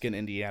Nebraska and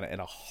Indiana in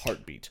a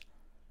heartbeat.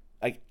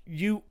 Like,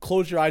 you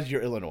close your eyes,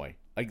 you're Illinois.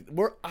 Like,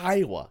 we're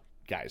Iowa,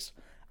 guys.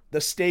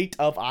 The state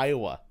of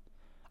Iowa.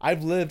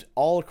 I've lived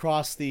all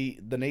across the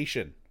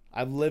nation.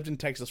 I've lived in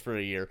Texas for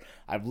a year.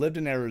 I've lived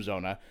in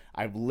Arizona.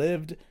 I've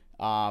lived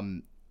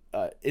in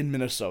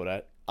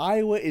Minnesota.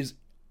 Iowa is...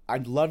 I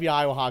love you,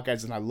 Iowa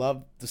Hawkeyes, and I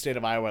love the state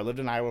of Iowa. I lived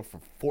in Iowa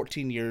for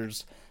 14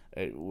 years.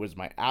 It was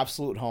my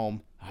absolute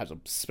home. It has a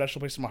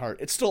special place in my heart.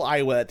 It's still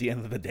Iowa at the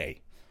end of the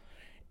day.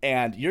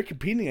 And you're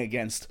competing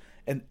against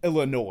an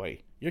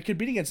Illinois. You're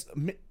competing against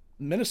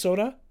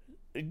Minnesota.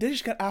 They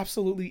just got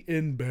absolutely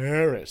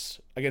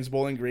embarrassed against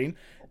Bowling Green.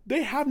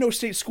 They have no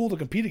state school to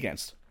compete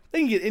against. They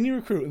can get any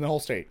recruit in the whole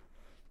state.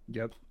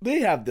 Yep. They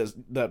have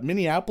the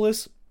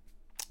Minneapolis.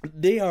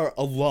 They are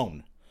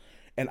alone.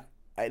 And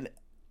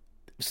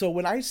so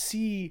when I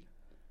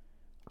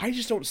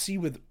just don't see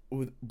with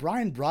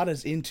Brian brought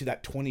us into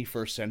that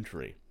 21st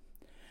century.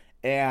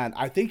 And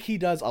I think he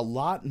does a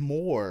lot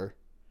more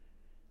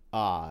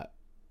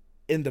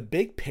in the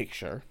big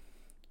picture.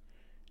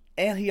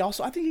 And I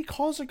think he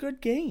calls a good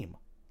game.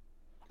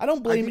 I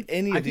don't blame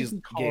any of these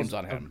games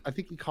on him. I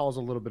think he calls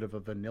a little bit of a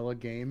vanilla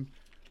game.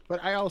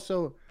 But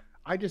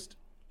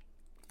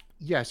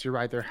yes, you're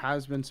right. There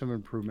has been some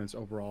improvements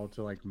overall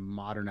to like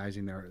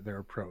modernizing their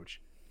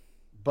approach.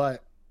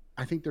 But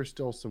I think there's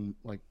still some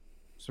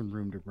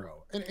room to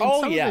grow. And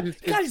guys,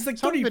 he's like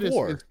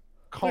 34. It's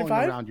calling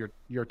 25? Around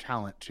your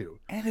talent too,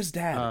 and his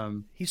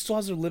dad. He still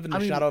has to live in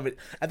the shadow of it.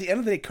 At the end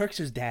of the day, Kirk's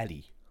his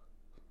daddy.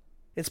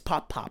 It's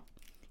pop.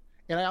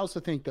 And I also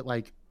think that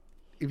like,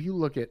 if you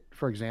look at,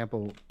 for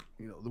example,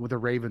 with the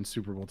Ravens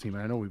Super Bowl team,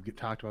 and I know we've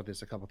talked about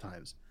this a couple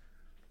times,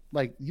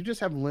 like you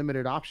just have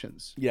limited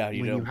options. Yeah,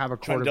 when you have a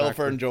quarterback. Trent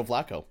Dilfer and Joe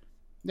Flacco.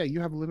 Yeah,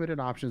 you have limited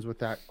options with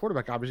that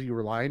quarterback. Obviously, you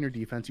rely on your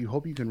defense. You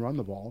hope you can run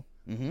the ball.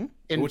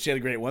 Mm-hmm. Which he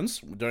had great ones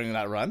during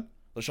that run.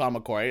 LaShawn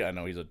McCoy, I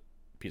know he's a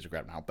piece of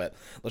crap now, but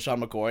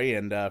LaShawn McCoy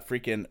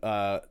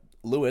and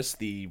Lewis,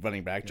 the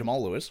running back,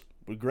 Jamal Lewis,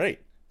 were great.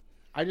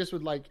 I just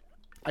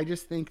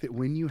think that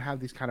when you have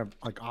these kind of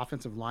like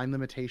offensive line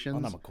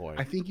limitations, not McCoy.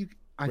 I think you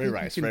Ray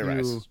Rice.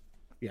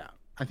 Yeah,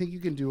 I think you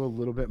can do a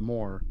little bit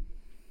more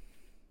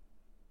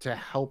to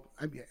help.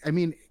 I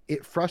mean,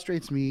 it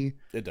frustrates me.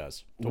 It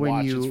does.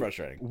 It's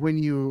frustrating. When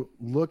you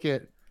look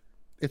at,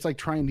 it's like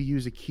trying to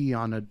use a key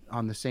on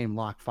the same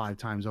lock 5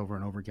 times over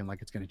and over again,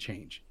 like it's going to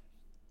change.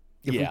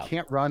 If we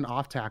can't run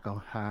off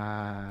tackle,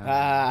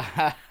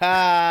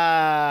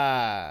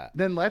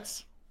 then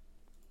let's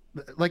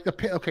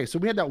okay. So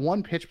we had that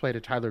one pitch play to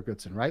Tyler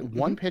Goodson, right? Mm-hmm.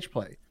 One pitch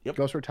play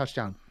goes for a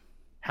touchdown.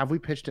 Have we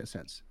pitched it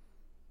since?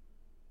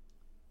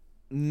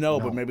 No,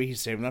 but maybe he's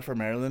saving up for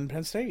Maryland and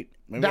Penn State.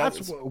 Maybe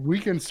that's what we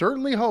can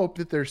certainly hope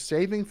that they're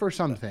saving for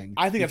something.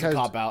 I think that's a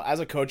cop-out. As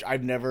a coach,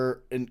 I've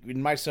never,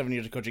 in my 7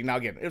 years of coaching, now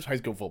again, it was high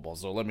school football,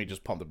 so let me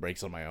just pump the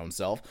brakes on my own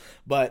self.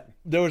 But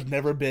there was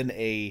never been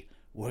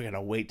we're going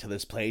to wait till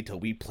this play till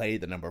we play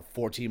the number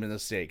 4 team in the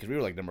state, because we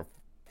were like number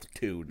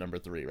 2, number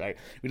 3, right?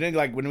 We didn't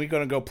like, when we're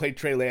going to go play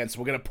Trey Lance,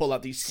 we're going to pull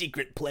out these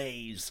secret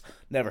plays.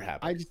 Never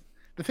happened.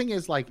 The thing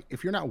is, like,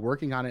 if you're not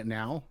working on it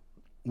now,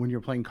 when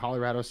you're playing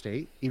Colorado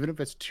State, even if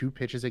it's 2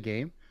 pitches a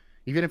game,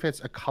 even if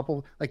it's a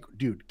couple, like,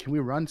 dude, can we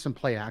run some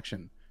play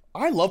action?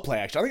 I love play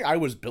action. I think I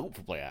was built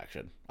for play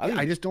action.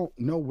 I just don't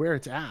know where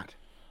it's at.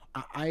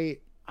 I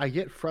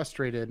get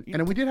frustrated.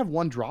 And we did have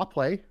one draw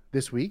play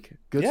this week.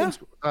 Goodson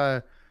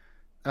had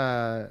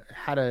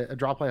a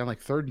draw play on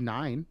like 3rd and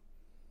 9.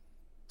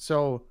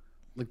 So,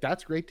 like,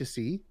 that's great to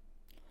see.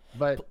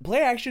 But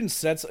play action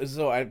sets,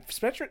 so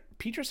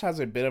Petrus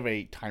has a bit of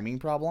a timing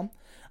problem.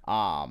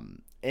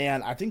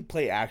 And I think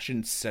play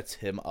action sets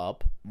him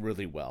up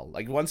really well.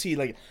 Like once he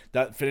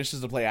that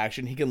finishes the play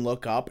action, he can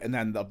look up and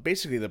then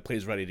basically the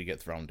play's ready to get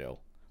thrown to.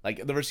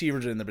 Like the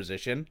receiver's in the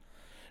position.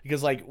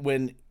 Because like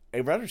when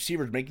a red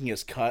receiver's making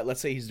his cut, let's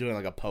say he's doing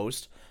like a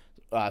post,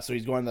 so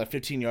he's going the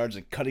 15 yards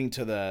and cutting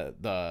to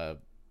the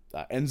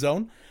end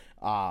zone.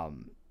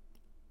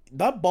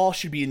 That ball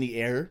should be in the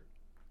air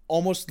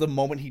almost the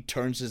moment he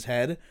turns his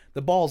head.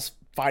 The ball's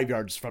 5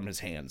 yards from his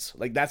hands.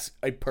 Like, that's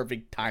a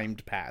perfect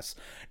timed pass.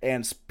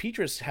 And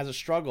Petras has a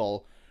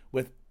struggle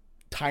with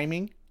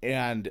timing,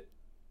 and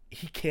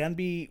he can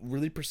be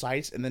really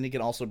precise, and then he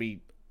can also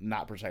be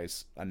not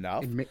precise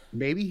enough.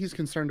 Maybe he's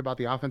concerned about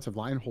the offensive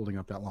line holding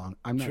up that long.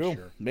 I'm not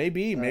sure.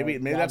 Maybe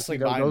that's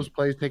like those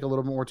plays take a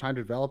little more time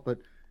to develop, but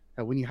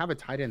when you have a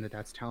tight end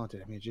that's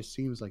talented, I mean, it just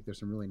seems like there's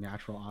some really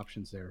natural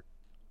options there.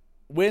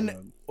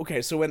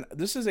 So when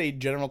this is a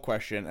general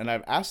question, and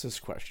I've asked this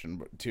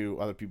question to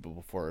other people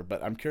before,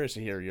 but I'm curious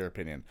to hear your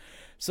opinion.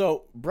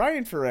 So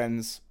Brian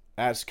Ferentz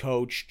has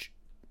coached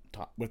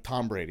with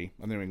Tom Brady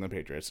on the New England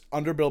Patriots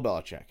under Bill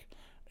Belichick.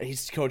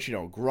 He's coached,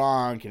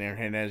 Gronk and Aaron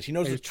Hernandez. He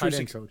knows what true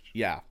success.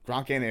 Yeah,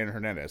 Gronk and Aaron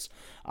Hernandez.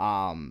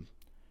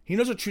 He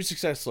knows what true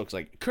success looks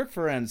like. Kirk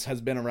Ferentz has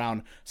been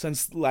around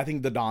since, I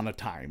think, the dawn of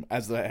time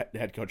as the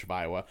head coach of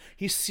Iowa.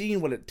 He's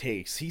seen what it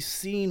takes. He's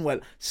seen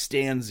what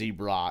Stanzi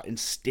brought, and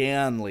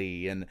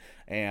Stanley, and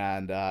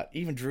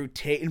even Drew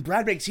Tate and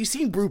Brad Banks. He's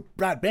seen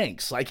Brad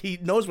Banks. Like, he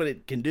knows what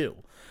it can do.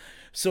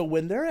 So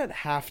when they're at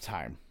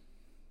halftime,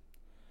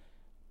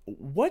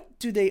 what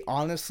do they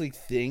honestly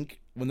think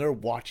when they're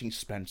watching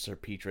Spencer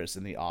Petras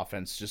in the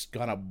offense just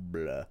gonna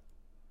blah?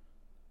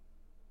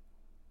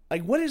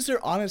 Like, what is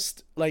their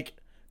honest, like,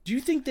 do you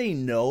think they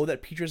know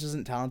that Petras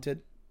isn't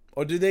talented?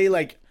 Or do they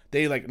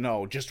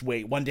no, just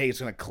wait, one day it's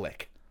gonna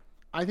click?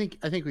 I think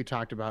we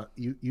talked about,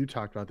 you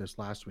talked about this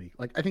last week.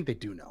 Like, I think they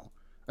do know.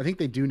 I think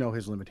they do know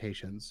his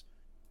limitations.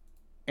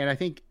 And I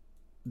think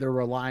they're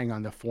relying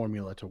on the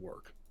formula to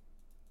work.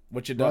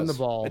 Which it does. Run the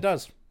ball. It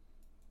does.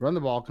 Run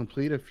the ball,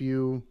 complete a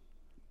few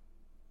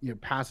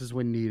passes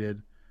when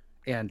needed,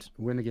 and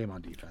win the game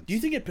on defense. Do you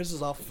think it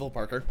pisses off Phil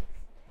Parker?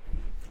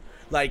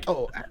 Like,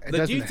 do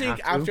you think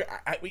after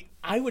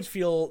I would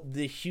feel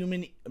the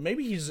human?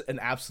 Maybe he's an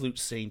absolute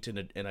saint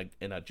and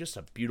a just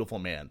a beautiful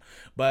man,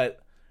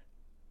 but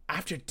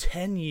after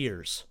 10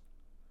 years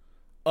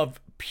of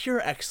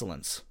pure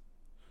excellence,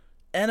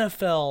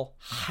 NFL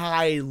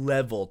high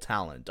level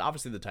talent,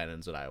 obviously the tight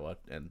ends at Iowa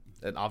and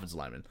offensive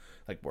linemen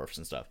like Wirfs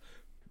and stuff,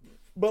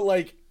 but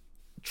like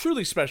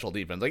truly special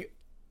defense,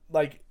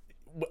 like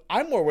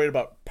I'm more worried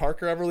about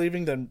Parker ever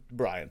leaving than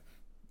Brian.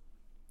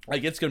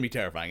 Like, it's gonna be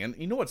terrifying. And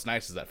you know what's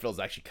nice is that Phil's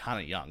actually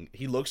kind of young.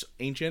 He looks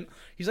ancient.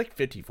 He's like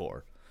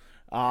 54,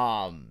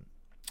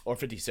 or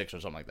 56 or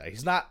something like that.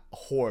 He's not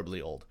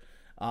horribly old.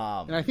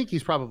 And I think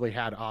he's probably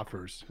had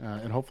offers,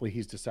 and hopefully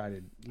he's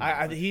decided.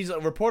 He's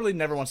reportedly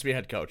never wants to be a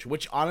head coach,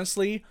 which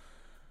honestly,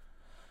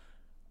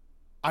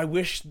 I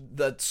wish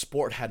the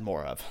sport had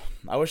more of.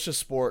 I wish the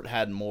sport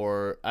had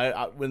more.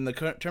 When the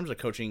terms of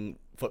coaching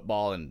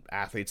football and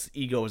athletes,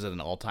 ego is at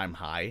an all-time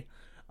high.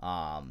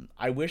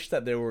 I wish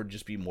that there would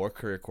just be more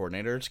career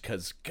coordinators,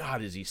 because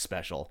God, is he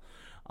special.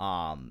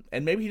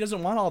 And maybe he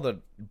doesn't want all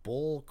the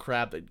bull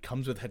crap that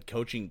comes with head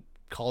coaching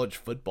college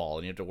football,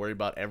 and you have to worry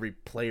about every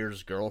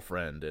player's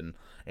girlfriend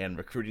and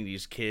recruiting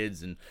these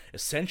kids and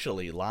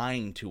essentially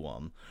lying to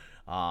them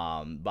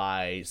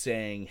by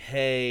saying,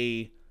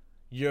 hey,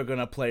 you're going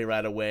to play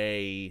right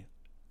away,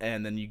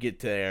 and then you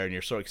get there and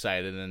you're so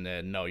excited, and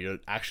then no, you're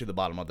actually the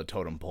bottom of the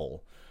totem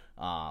pole.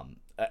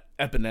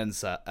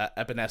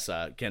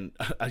 Epinesa can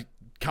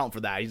account for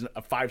that. He's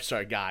a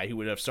 5-star guy who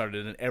would have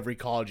started in every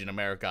college in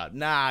America.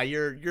 Nah,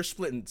 you're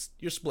splitting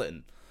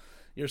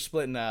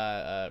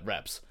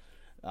reps.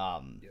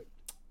 Yep.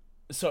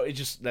 So it's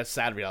just that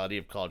sad reality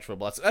of college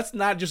football. That's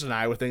not just an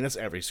Iowa thing. That's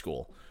every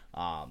school.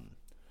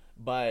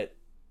 But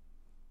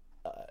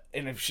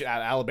if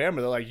at Alabama,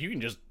 they're like, you can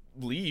just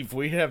leave.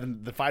 We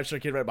have the 5-star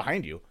kid right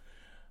behind you.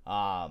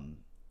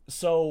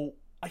 So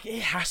like,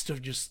 it has to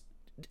just.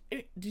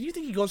 Do you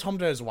think he goes home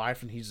to his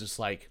wife and he's just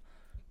like,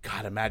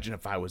 God, imagine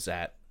if I was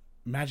at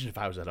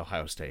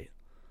Ohio State?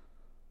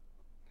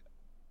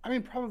 I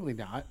mean, probably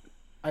not.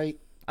 I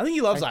think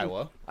he loves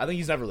Iowa. I think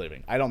he's never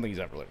leaving. I don't think he's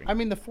ever leaving. I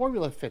mean, the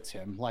formula fits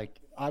him. Like,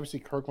 obviously,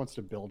 Kirk wants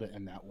to build it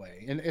in that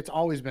way, and it's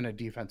always been a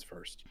defense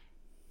first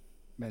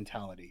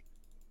mentality,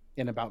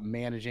 and about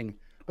managing.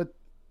 But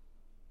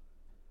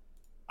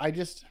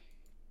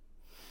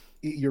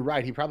you're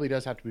right. He probably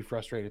does have to be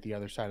frustrated at the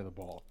other side of the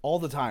ball all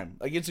the time.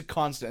 Like, it's a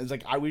constant. It's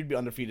like, we'd be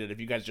undefeated if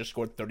you guys just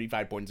scored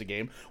 35 points a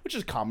game, which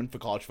is common for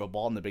college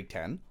football in the Big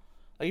Ten.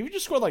 Like, if you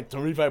just scored like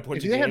 35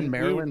 points a game, if you had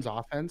Maryland's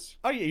offense,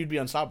 oh yeah, you'd be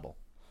unstoppable.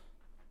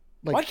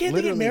 Like, why can't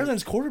they get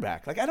Maryland's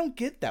quarterback? Like, I don't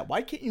get that.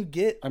 Why can't you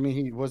get? I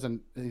mean,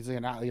 he's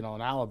an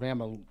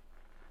Alabama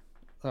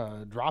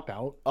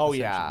dropout. Oh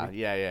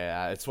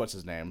yeah. It's what's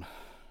his name?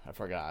 I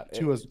forgot.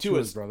 Tua's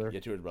brother. Yeah,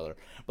 Tua's brother.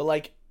 But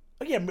like,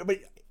 again, but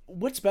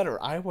what's better,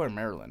 Iowa or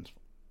Maryland?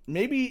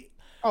 Maybe.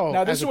 Oh,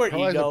 now this is where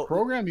ego. As a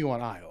program, you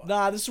want Iowa.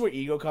 Nah, this is where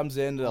ego comes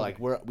in. To like,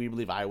 we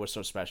believe Iowa's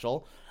so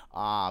special.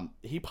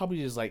 He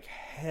probably is like,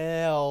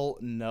 hell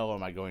no,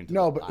 am I going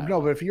to?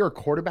 But if you're a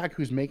quarterback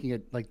who's making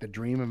it like the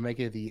dream of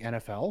making it the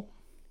NFL,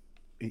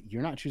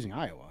 you're not choosing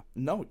Iowa.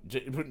 No,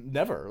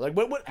 never. Like,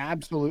 what?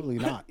 Absolutely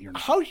not. You're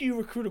not. How do you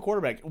recruit a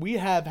quarterback? We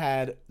have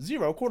had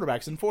 0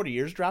 quarterbacks in 40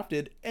 years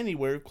drafted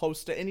anywhere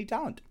close to any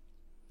talent.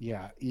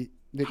 Yeah.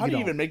 How do you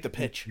even make the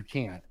pitch? You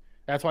can't.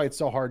 That's why it's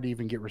so hard to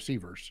even get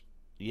receivers.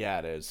 Yeah,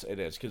 it is. It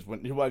is because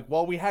when you're like,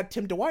 well, we had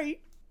Tim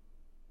Dwight.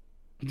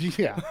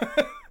 Yeah.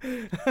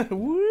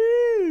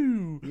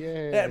 Woo!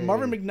 Yeah.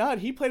 Marvin McNutt,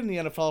 he played in the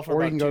NFL for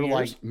Or you about can go 2 to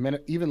years.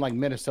 like even like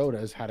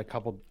Minnesota's had a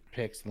couple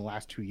picks in the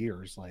last 2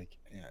 years. Like,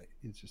 yeah,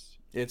 it's just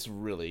It's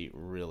really,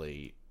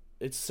 really,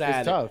 it's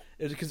sad. it's tough.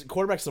 Because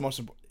quarterback's the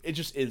most. It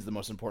just is the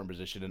most important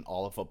position in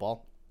all of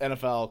football,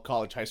 NFL,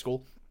 college, high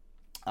school.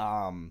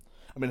 I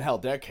mean, hell,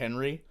 Derrick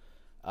Henry,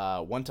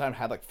 one time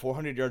had like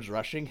 400 yards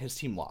rushing. His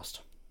team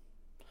lost.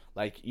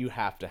 Like you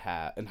have to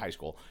have in high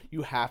school,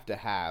 you have to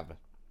have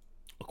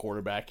a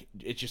quarterback.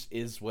 It just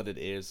is what it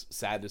is.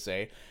 Sad to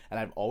say, and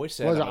I've always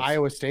said, Was it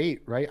Iowa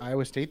State, right?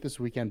 Iowa State this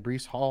weekend.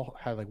 Brees Hall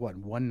had like what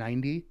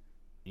 190,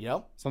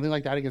 Yep, something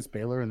like that against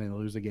Baylor, and they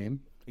lose the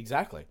game.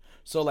 exactly.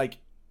 So like.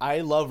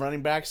 I love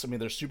running backs. I mean,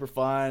 they're super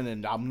fun,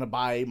 and I'm gonna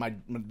buy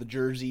the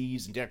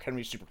jerseys. And Derrick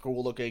Henry's super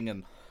cool looking,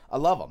 and I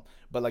love them.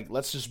 But like,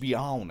 let's just be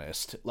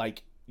honest.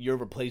 Like, you're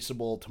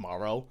replaceable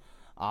tomorrow,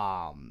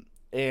 but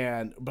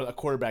a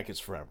quarterback is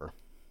forever.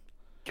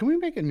 Can we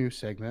make a new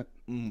segment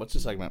What's the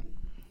segment?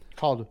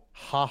 called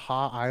 "Ha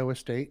Ha Iowa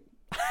State"?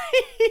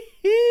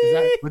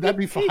 Would that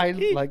be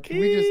fine? Like, can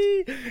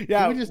we just?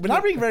 Yeah, we just we're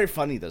not being very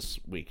funny this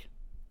week.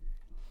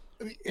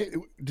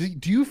 Do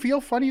you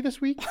feel funny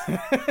this week?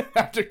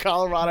 After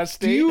Colorado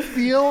State, Do you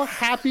feel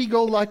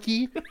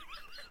happy-go-lucky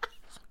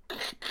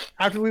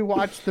after we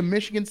watched the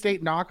Michigan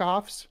State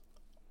knockoffs?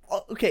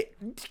 Okay,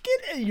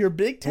 get your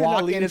Big Ten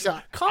Walk elitist.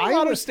 into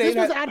Colorado State.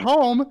 This was at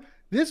home.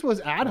 This was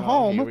at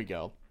home. Here we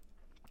go.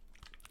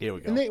 Here we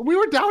go. And we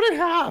were down at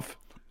half.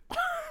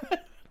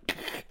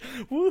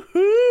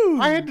 Woohoo!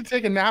 I had to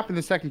take a nap in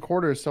the second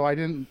quarter, so I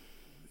didn't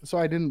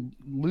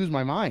lose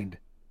my mind.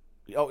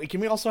 Oh, can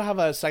we also have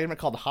a segment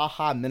called "Ha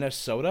Ha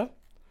Minnesota"?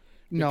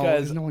 No,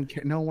 Because-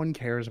 no one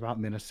cares about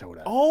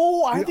Minnesota.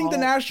 Oh, I We think the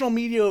all- national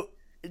media.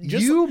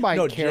 You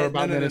might care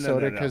about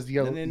Minnesota 'cause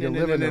you live in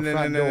their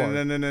front door.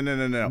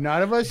 No.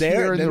 None of us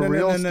here in the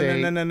real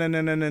state.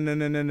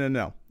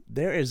 No.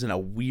 There is a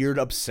weird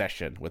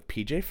obsession with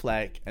PJ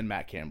Fleck and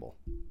Matt Campbell.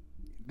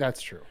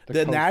 That's true.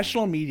 The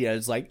national media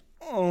is like,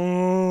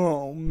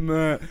 oh,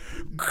 Matt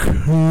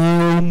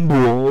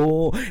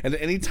Campbell. And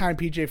anytime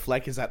PJ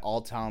Fleck is at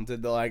all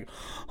talented, they're like,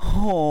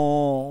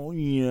 oh,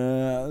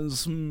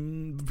 yes,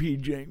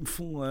 PJ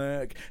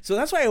Fleck. So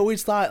that's why I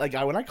always thought, like,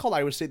 when I called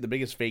Iowa State the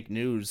biggest fake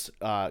news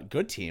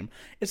good team,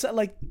 it's that,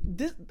 like,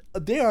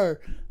 they are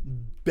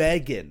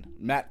begging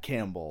Matt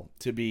Campbell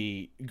to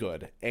be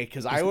good.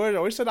 Because I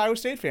always said Iowa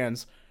State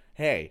fans,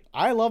 hey,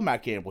 I love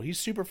Matt Campbell. He's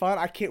super fun.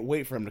 I can't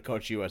wait for him to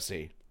coach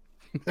USC.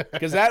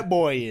 Because that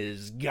boy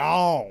is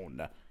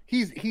gone.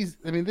 He's.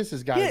 I mean, this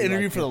is got. He got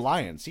interview for the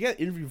Lions. He got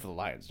interview for the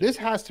Lions. Dude. This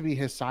has to be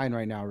his sign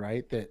right now,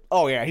 right? That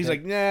Oh yeah, he's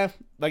like, nah.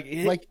 Like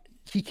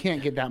he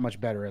can't get that much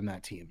better in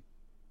that team.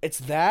 it's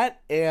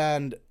that,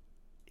 and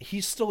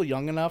he's still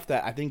young enough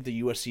that I think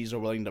the USCs are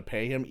willing to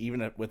pay him,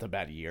 even with a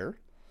bad year.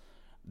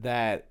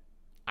 That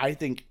I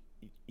think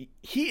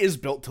he is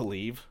built to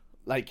leave.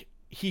 Like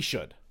he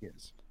should.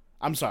 Yes.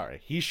 I'm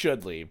sorry, he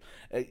should leave.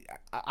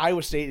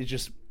 Iowa State is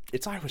just.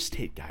 It's Iowa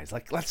State, guys.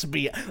 Like, let's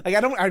be like, I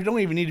don't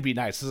even need to be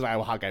nice. This is an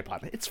Iowa Hawkeye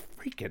pod. It's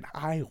freaking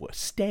Iowa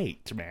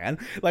State, man.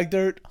 Like,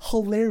 they're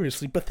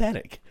hilariously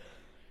pathetic.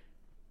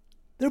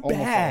 They're Almost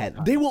all bad. the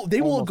time. They will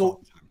Almost all go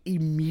the time.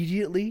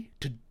 immediately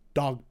to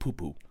dog poo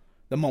poo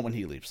the moment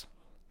he leaves.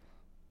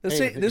 This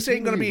Hey, ain't if this he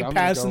ain't gonna leaves, be I'm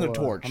passing go, the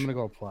torch. I'm gonna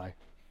go apply.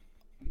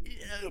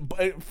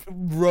 But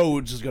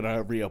Rhodes is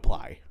gonna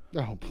reapply.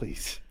 Oh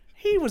please.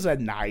 He was a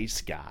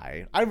nice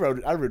guy. I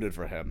rooted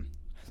for him.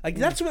 Like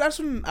that's when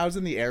I was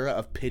in the era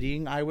of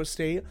pitying Iowa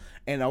State,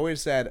 and I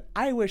always said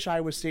I wish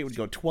Iowa State would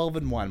go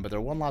 12-1, but their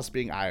one loss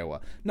being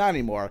Iowa. Not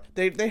anymore.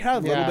 They had a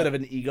little bit of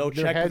an ego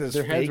check with this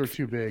Their heads were fake.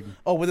 too big.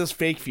 Oh, with this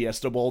fake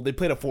Fiesta Bowl, they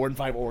played a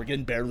 4-5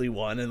 Oregon, barely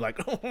won, and like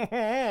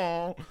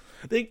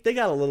they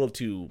got a little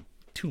too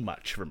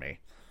much for me.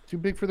 Too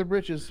big for the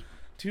britches.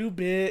 Too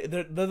big.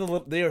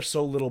 They are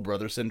so little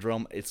brother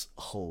syndrome. It's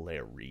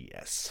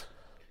hilarious.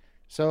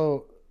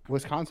 So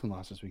Wisconsin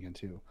lost this weekend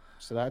too.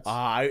 So that's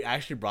I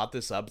actually brought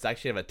this up. It's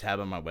actually have a tab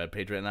on my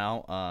webpage right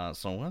now.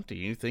 So what do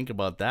you think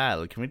about that?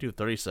 Like, can we do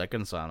 30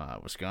 seconds on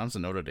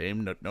Wisconsin, Notre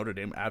Dame? Notre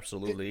Dame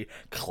absolutely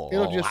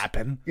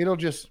clapping. it'll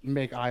just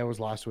make Iowa's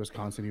loss to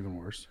Wisconsin even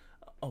worse.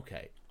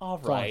 Okay. All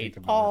all I right. think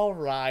about All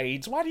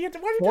right. Why do you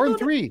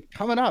 4-3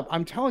 coming up.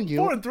 I'm telling you.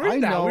 4-3 I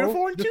now. know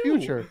We're 4-2. the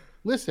future.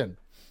 Listen,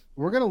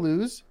 we're gonna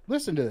lose.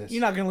 Listen to this. You're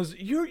not gonna lose.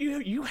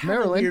 You have a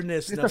Maryland.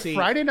 weirdness. It's Now, a see,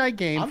 Friday night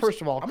game. I'm-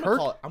 First of all, I'm Kirk.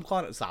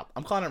 calling it. Stop.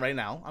 I'm calling it right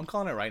now. I'm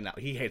calling it right now.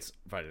 He hates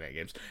Friday night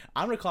games.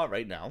 I'm gonna call it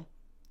right now.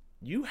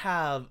 You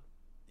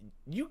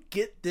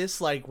get this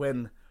like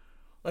when,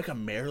 like a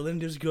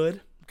Maryland is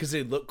good because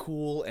they look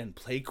cool and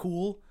play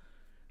cool.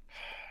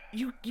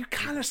 You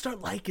kind of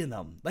start liking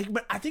them. Like,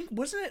 but I think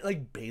wasn't it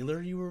like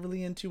Baylor you were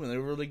really into when they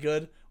were really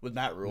good with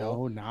Matt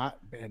Rule? No,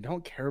 I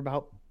don't care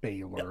about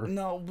Baylor.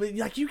 No, but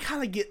like you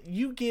kind of get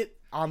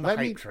on the Let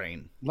me- hype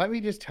train. Let me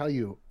just tell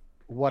you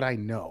what I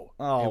know.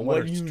 Oh, and what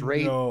are do you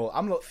straight know?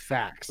 I'm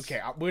facts. okay.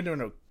 We're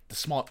doing a the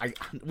small.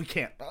 We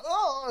can't.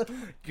 Oh,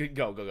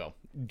 go. Try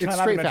It's not to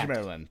straight mention fact.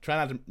 Maryland. Try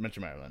not to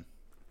mention Maryland.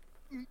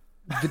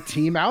 The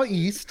team out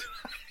east.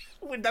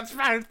 Wait, that's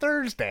Friday,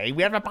 Thursday.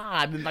 We have a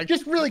pod. And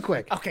Just really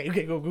quick. Okay,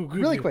 go.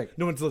 Really quick.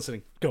 No one's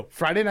listening. Go.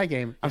 Friday night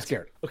game. I'm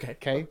scared. Okay.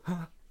 Okay.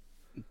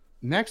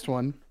 Next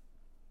one.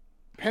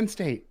 Penn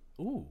State.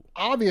 Ooh.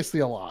 Obviously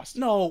a loss.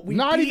 No, we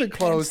not beat even Penn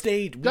close.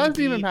 State. We Doesn't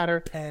even beat matter.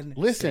 Penn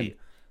Listen, State.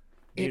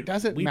 it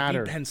doesn't we beat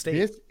matter. Penn State.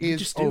 This We is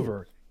just do.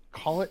 over.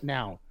 Call it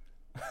now.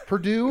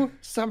 Purdue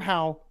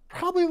somehow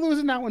probably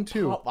losing that one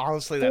too.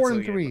 Honestly,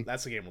 4-3.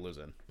 That's the game we're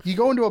losing. You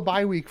go into a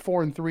bye week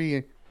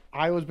 4-3.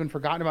 Iowa's been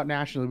forgotten about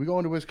nationally. We go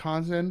into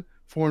Wisconsin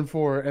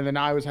 4-4, and then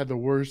Iowa's had the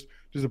worst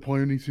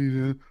disappointing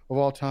season of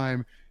all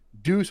time.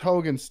 Deuce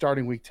Hogan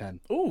starting week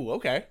 10. Ooh,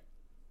 okay.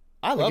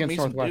 I love Against me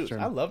some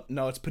Northwestern. dudes.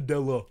 No, it's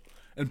Padilla,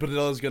 and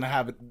Padilla's gonna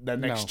have the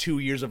next No. 2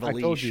 years of a I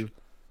leash. told you,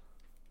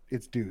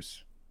 it's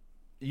Deuce.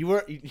 You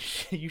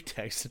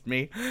texted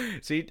me.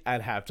 See,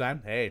 at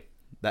halftime, hey,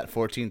 that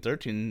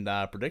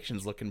 14-13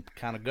 prediction's looking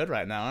kind of good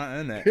right now,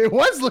 isn't it? It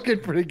was looking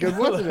pretty good,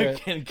 wasn't it?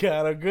 Looking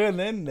kind of good,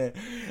 isn't it?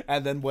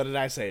 And then what did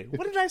I say?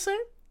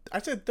 I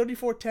said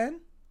 34-10.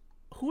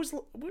 That was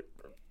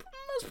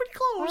pretty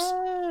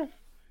close.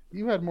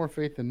 You had more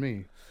faith than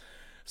me.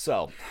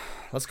 So,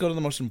 let's go to the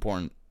most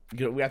important.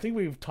 I think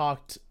we've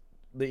talked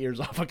the ears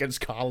off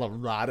against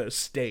Colorado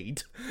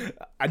State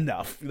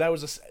enough. That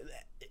was a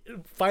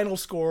final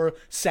score,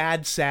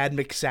 sad,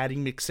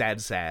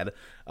 McSad,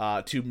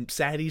 to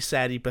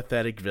saddy,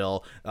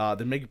 patheticville.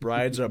 The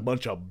McBrides are a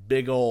bunch of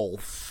big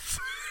old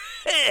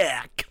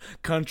thick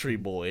country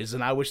boys,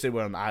 and I wish they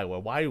were in Iowa.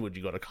 Why would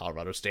you go to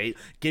Colorado State?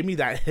 Give me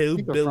that I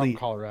think they're hillbilly. from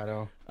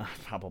Colorado.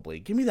 Probably.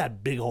 Give me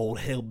that big old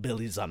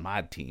hillbillies on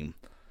my team.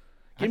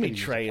 Give me could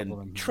use a Trey couple of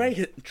and them.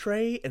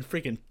 Trey and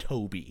freaking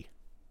Toby.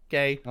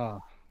 Okay?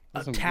 Oh,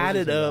 those are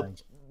Tatted some up,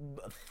 guys.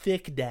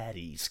 thick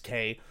daddies.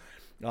 Okay?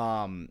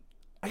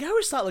 I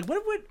always thought, like,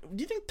 what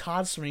do you think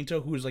Todd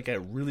Sorrento, who is like a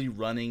really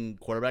running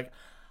quarterback,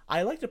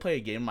 I like to play a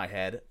game in my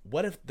head.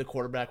 What if the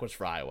quarterback was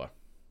for Iowa?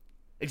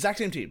 Exact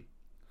same team.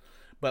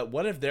 But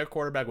what if their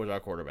quarterback was our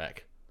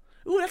quarterback?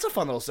 Ooh, that's a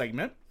fun little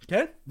segment.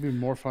 Okay? It'd be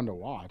more fun to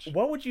watch.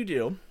 What would you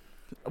do?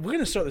 We're going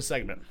to start this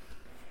segment.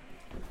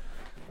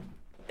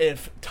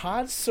 If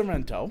Todd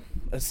Sorrento,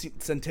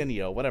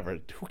 Centennial, whatever,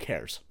 who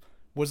cares,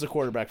 was the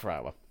quarterback for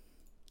Iowa.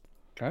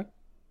 Okay.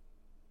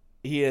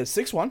 He is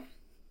 6'1",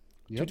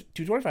 Yep.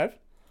 225,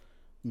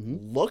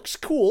 looks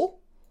cool,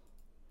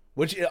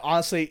 which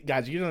honestly,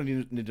 guys, you don't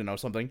need to know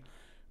something.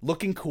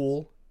 Looking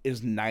cool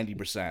is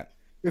 90%.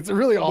 It's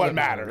really all What that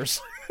matters.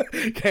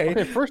 Okay?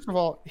 Okay, first of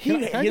all, He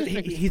can I just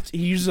make a- he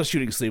uses a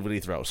shooting sleeve when he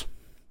throws.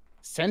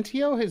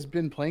 Centio has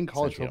been playing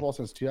college Centio. football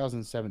since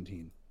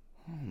 2017.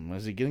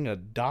 Is he getting a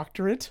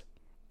doctorate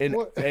in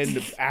What?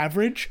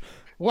 average?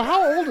 Well,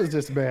 how old is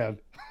this man?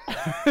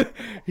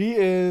 He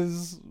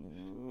is.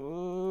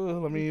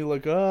 Let me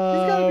look up.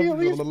 He's gotta be at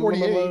least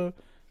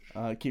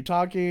 48. Keep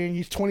talking.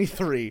 He's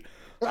 23.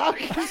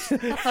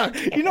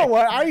 Okay. You know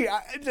what?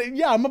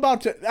 I'm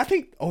about to. I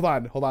think. Hold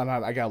on.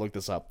 I gotta look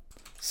this up.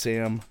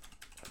 Sam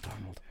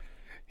Darnold.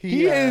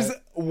 He is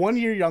 1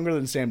 year younger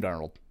than Sam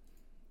Darnold,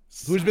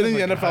 who's been in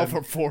the NFL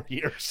for 4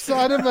 years.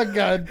 son of a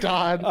gun,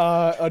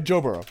 Todd. Joe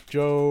Burrow.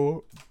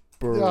 Joe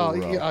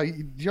Burrow.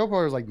 Joe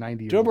Burrow is like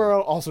 90. Joe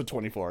Burrow also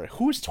 24.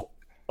 Who's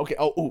okay?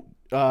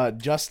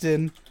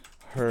 Justin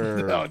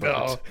Herbert.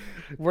 No,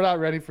 we're not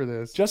ready for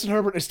this. Justin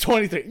Herbert is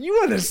 23. You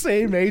are the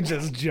same age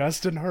as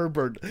Justin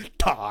Herbert,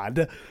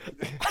 Todd.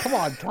 Come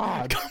on,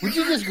 Todd. Would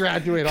you just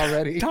graduate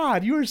already?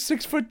 Todd, you are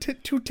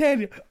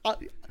 210.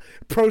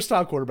 Pro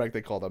style quarterback,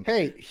 they called him.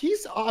 Hey,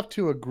 he's off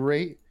to a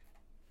great.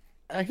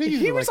 I think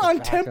He was on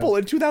Temple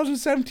in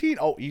 2017.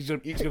 Oh, he's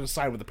gonna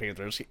sign with the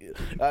Panthers.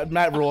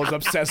 Matt Rule is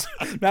obsessed.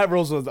 Matt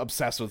Rule is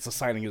obsessed with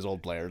signing his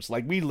old players.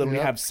 Like, we literally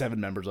have 7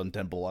 members on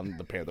Temple on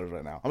the Panthers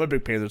right now. I'm a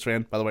big Panthers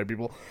fan, by the way,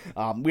 people.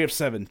 We have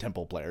 7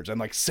 Temple players and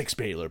like 6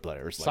 Baylor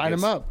players. Like, Sign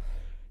him up.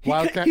 He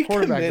Wildcat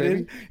quarterback,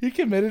 committed, baby. He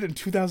committed in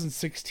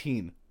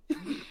 2016.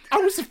 I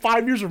was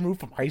 5 years removed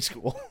from high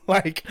school.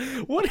 Like,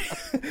 what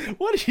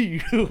are you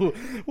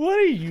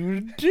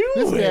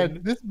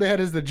doing? This man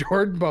is the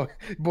Jordan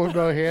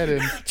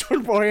Bohannon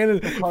Jordan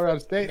Bohannon. in Colorado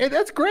State. Hey,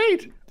 that's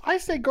great. I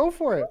say go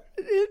for it.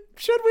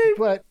 Should we?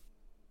 But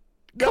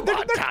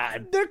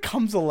There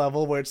comes a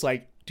level where it's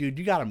like, dude,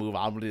 you gotta move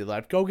on with your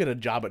life. Go get a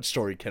job at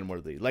Story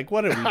Kenworthy. Like,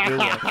 what are we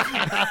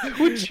doing?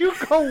 would you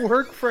go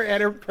work for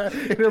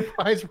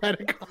Enterprise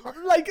Rent-A-Car?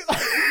 like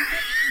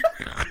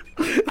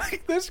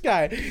this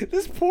guy,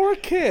 this poor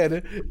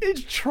kid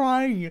is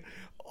trying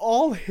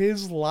all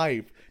his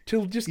life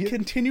to just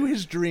continue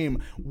his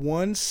dream.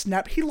 One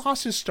snap, he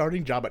lost his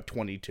starting job at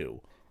 22.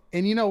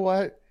 And you know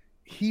what?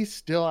 He's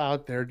still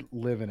out there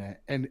living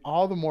it. And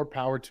all the more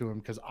power to him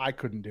because I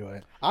couldn't do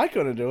it. I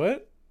couldn't do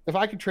it. If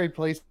I could trade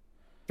place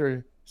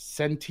for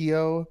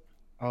Centio,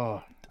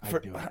 I'd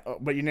do it.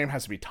 But your name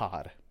has to be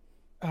Todd.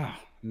 Oh,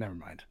 never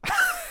mind.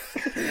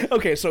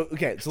 Okay, so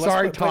let's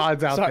Sorry,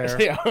 Todd's out there.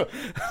 Yeah.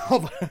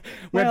 Hold on.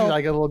 We have Well, to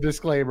like a little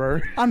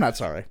disclaimer. I'm not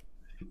sorry.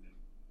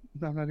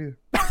 No, I'm not either.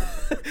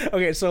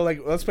 Okay, so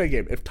like let's play a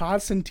game. If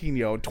Todd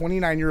Centino,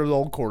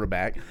 29-year-old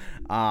quarterback,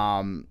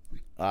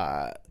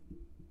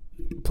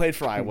 played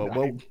for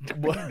Iowa,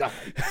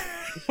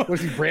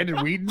 Was he Brandon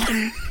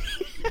Weeden?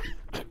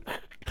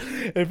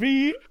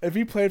 if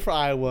he played for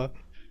Iowa,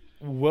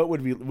 what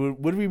would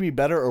we be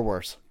better or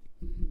worse?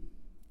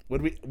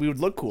 We would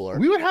look cooler.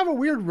 We would have a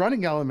weird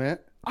running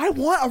element. I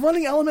want a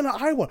running element in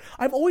Iowa.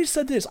 I've always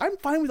said this. I'm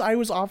fine with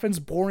Iowa's offense,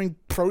 boring,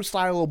 pro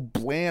style,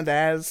 bland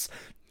ass,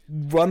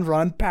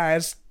 run,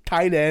 pass,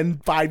 tight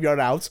end, 5-yard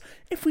outs.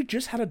 If we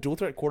just had a dual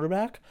threat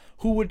quarterback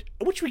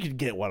which we could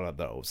get one of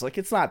those. Like,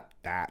 it's not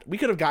that. We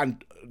could have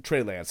gotten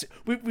Trey Lance.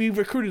 We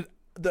recruited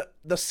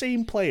the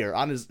same player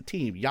on his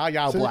team,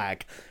 Yaya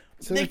Black.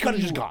 So they could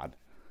have just gone.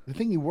 The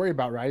thing you worry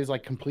about, right, is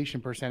like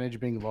completion percentage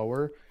being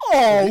lower.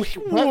 Oh,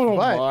 but,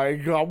 my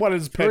God. What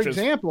is for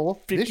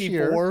example, 54? this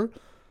year,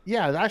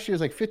 yeah, last year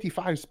was like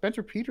 55.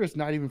 Spencer Peters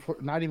not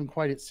even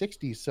quite at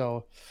 60.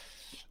 So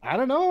I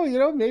don't know,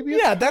 maybe.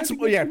 Yeah,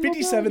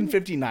 57,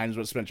 59 is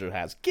what Spencer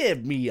has.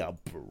 Give me a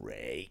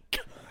break.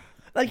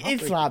 Like,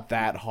 it's not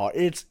that hard.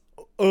 It's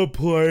a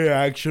play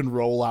action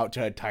rollout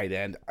to a tight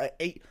end.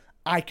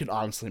 I could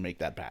honestly make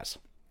that pass.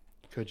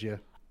 Could you?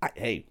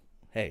 Hey.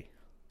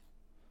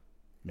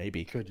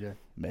 Maybe. Could you?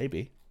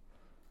 Maybe.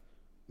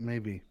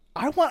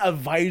 I want a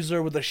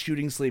visor with a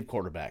shooting sleeve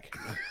quarterback.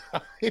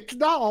 It's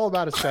not all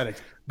about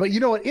aesthetics. But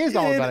you know what is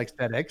all about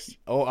aesthetics?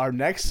 Oh, our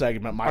next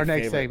segment,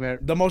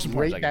 the most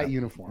important Rate segment. that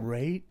uniform.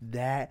 Rate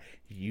that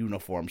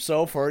uniform.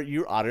 So for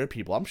you audio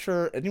people, I'm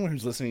sure anyone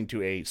who's listening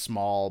to a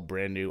small,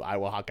 brand new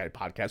Iowa Hawkeye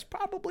podcast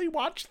probably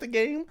watched the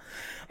game.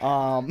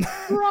 Probably.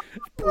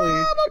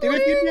 And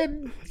if you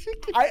didn't,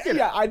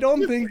 I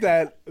don't think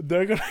that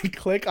they're going to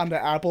click on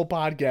the Apple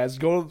podcast,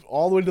 go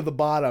all the way to the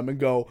bottom and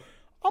go,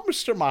 I'm going to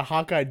start my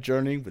Hawkeye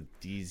journey with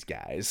these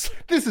guys.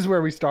 This is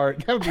where we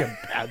start. That would be a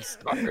bad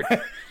start.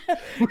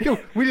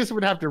 We just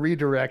would have to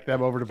redirect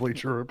them over to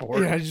Bleacher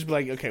Report. Yeah, just be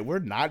like, okay, we're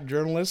not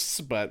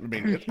journalists, but I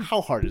mean,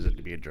 how hard is it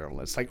to be a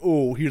journalist? Like,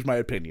 oh, here's my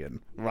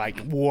opinion.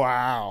 Like,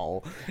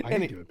 wow. I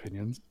give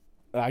opinions.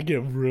 I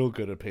give real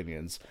good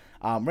opinions.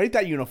 Rate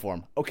that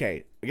uniform.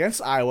 Okay,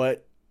 against Iowa,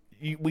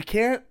 we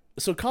can't.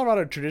 So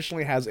Colorado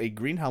traditionally has a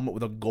green helmet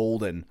with a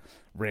golden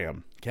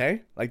ram.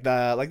 Okay, like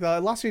the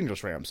Los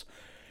Angeles Rams.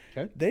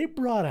 Okay. They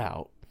brought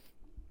out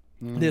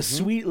this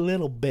sweet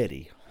little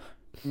bitty,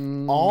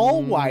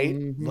 all white,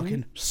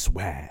 looking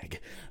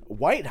swag.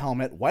 White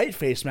helmet, white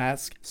face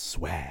mask,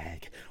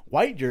 swag.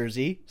 White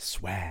jersey,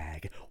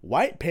 swag.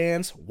 White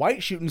pants,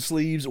 white shooting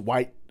sleeves,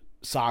 white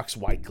socks,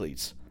 white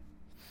cleats.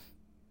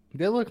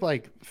 They look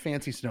like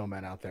fancy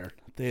snowmen out there.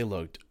 They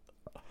looked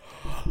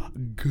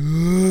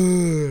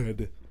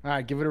good. All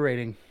right, give it a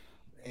rating.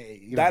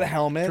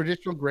 Helmet,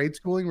 traditional grade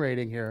schooling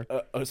rating here.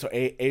 So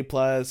A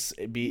plus,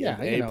 B,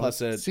 A plus.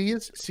 C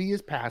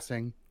is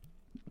passing.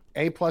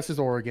 A plus is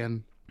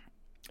Oregon.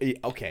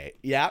 Okay.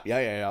 Yeah.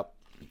 Yeah.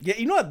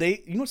 You know what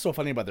what's so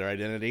funny about their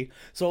identity?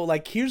 So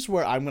like, here's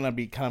where I'm gonna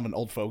be kind of an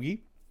old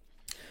fogey.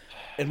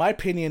 In my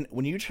opinion,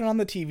 when you turn on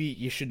the TV,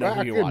 you should know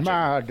who you're watching.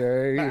 Back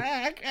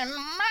in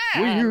my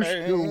day, we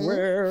used to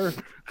wear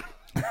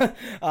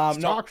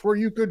socks where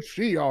you could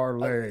see our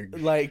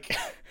legs. Like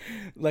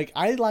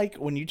I like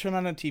when you turn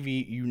on a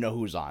TV, you know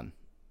who's on.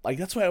 Like,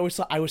 that's why I always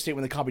thought Iowa State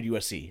when they copied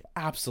USC.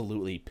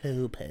 Absolutely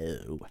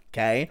poo-poo.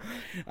 Okay?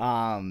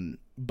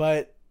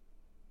 But,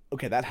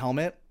 okay, that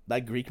helmet,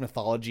 that Greek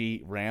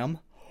mythology ram,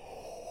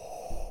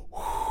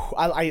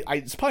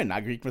 it's probably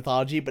not Greek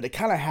mythology, but it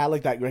kind of had,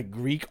 like, that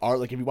Greek art.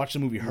 Like, if you watch the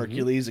movie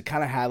Hercules, it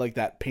kind of had, like,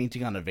 that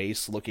painting on a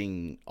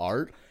vase-looking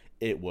art.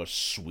 It was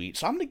sweet.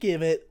 So I'm going to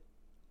give it,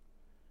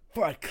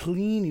 for a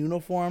clean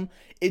uniform,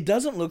 it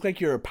doesn't look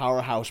like you're a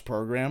powerhouse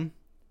program,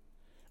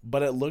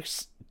 but it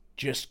looks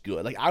just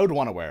good. Like, I would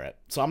want to wear it.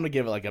 So I'm going to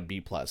give it like a B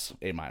plus,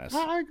 A minus.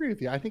 I agree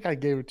with you. I think I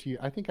gave it to you.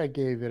 I think I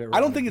gave it. I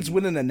don't think it's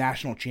winning a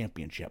national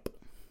championship.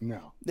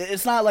 No.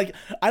 It's not like,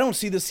 I don't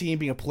see this team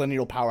being a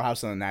perennial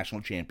powerhouse in a national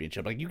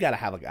championship. Like, you got to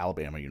have like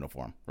Alabama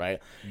uniform, right?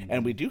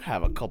 And we do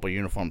have a couple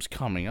uniforms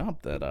coming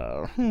up that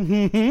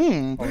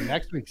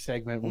next week's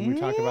segment when we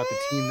talk about the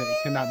team that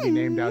cannot be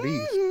named out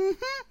east.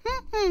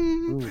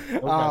 Ooh, those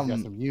guys got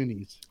some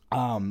unis.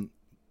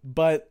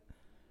 But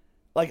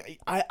like,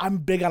 I'm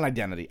big on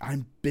identity.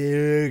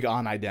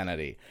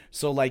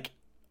 So like,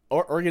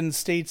 Oregon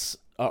State,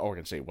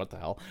 what the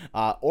hell?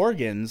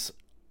 Oregon's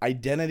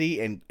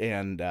identity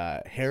and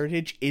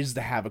heritage is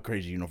to have a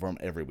crazy uniform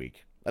every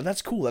week. And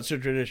that's cool. That's their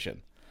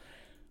tradition.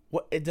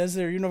 Does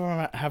their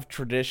uniform have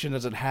tradition?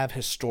 Does it have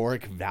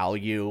historic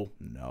value?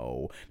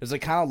 No. Does it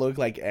kind of look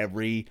like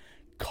every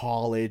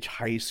college,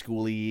 high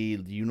school-y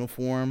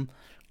uniform?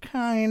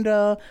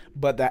 Kinda.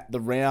 But the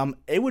Ram,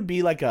 it'd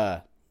be like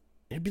a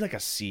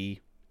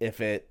C if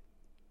they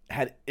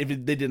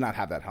did not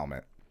have that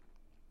helmet.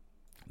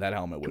 That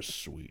helmet was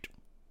sweet.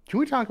 Can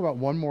we talk about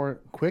one more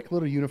quick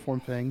little uniform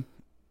thing?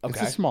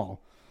 Okay. It's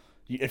small.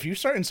 If you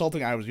start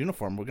insulting Iowa's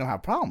uniform, we're gonna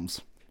have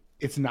problems.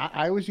 It's not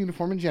Iowa's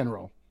uniform in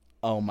general.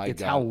 Oh my God.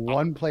 It's how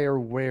one player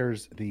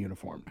wears the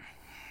uniform.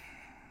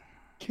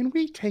 Can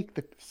we take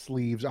the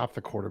sleeves off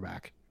the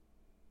quarterback?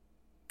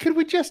 Could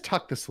we just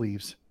tuck the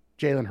sleeves,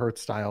 Jalen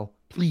Hurts style,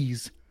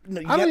 please?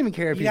 No, I don't even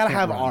care if you he gotta can't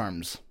have run.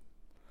 arms.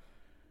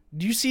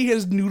 Do you see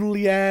his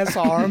noodly ass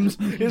arms?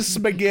 His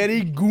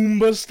spaghetti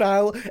Goomba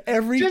style.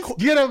 Just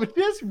get him.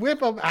 Just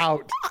whip him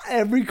out.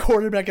 Every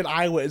quarterback in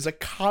Iowa is a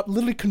cop.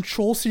 Literally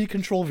Control C,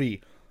 Control V.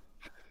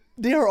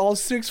 They are all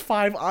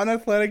 6'5",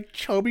 unathletic,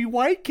 chubby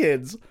white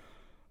kids.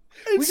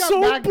 It's We got so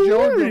Mac boring.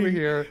 Jones over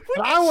here,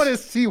 and I want to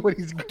see what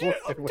he's going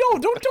with.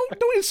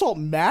 Don't insult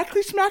Mac. At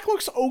least Mac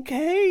looks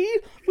okay.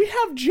 We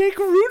have Jake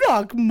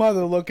Rudock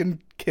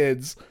mother-looking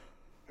kids.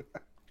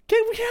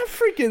 Okay, we have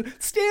freaking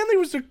Stanley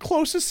was the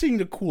closest thing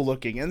to cool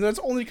looking, and that's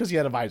only because he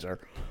had a visor.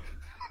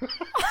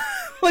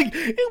 Like,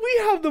 we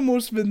have the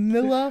most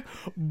vanilla,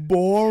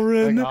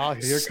 boring Like, oh,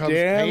 here comes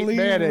Stanley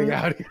Peyton Manning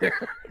out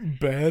here.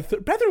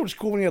 Beathard was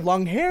cool when he had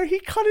long hair. He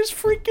cut his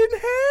freaking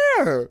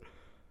hair.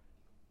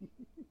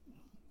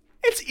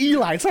 It's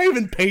Eli. It's not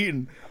even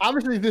Peyton.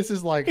 Obviously, this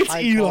is like It's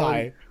high Eli.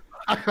 quality.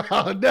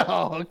 Oh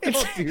no!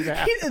 Don't do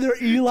that.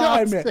 They're Eli,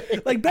 Don't man.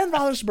 say Like, Ben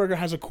Roethlisberger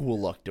has a cool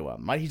look to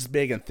him. Right? He's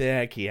big and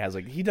thick. He has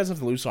he does have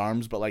the loose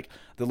arms, but like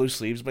the loose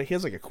sleeves. But he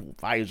has like a cool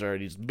visor,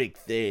 and he's big,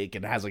 thick,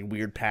 and has like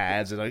weird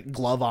pads and a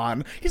glove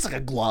on. He's like a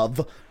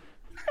glove.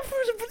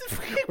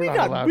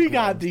 we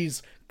got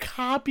these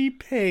copy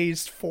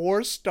paste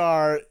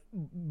 4-star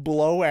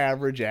below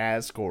average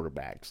ass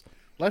quarterbacks.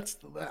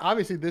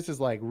 Obviously this is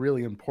like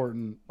really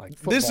important. Like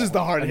This is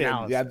the hard hitting.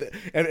 analysis.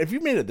 Yeah, and if you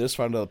made it this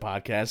far into the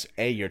podcast,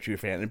 A, you're a true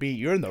fan, and B,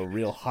 you're in the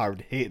real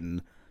hard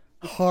hitting.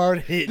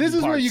 This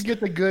is where you get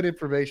the good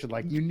information.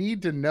 Like you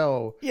need to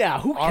know. Yeah,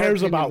 who our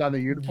cares opinions about on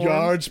the uniforms,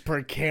 yards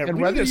per carry? and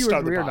We whether need to you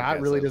start agree the or not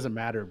podcast, really though. doesn't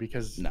matter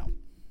because No.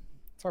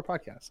 it's our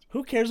podcast.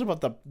 Who cares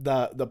about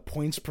the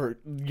points per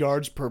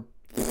yards per?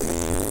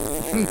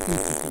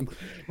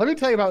 Let me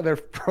tell you about their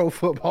Pro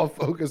Football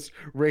Focus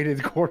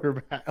rated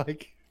quarterback.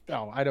 Like,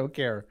 no, I don't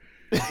care.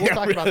 We'll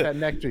talk about that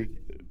next week.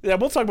 Yeah,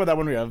 we'll talk about that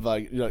when we have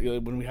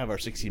when we have our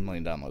 16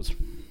 million downloads.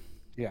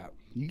 Yeah,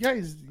 you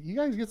guys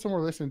get some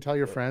more listen. Tell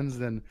your friends.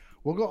 Then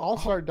we'll go. I'll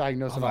start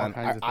diagnosing all kinds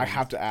of things. I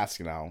have to ask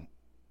now.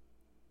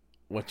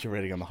 What's your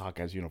rating on the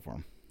Hawkeyes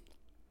uniform?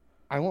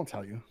 I won't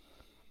tell you.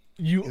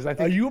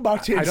 Are you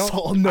about to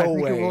insult? I No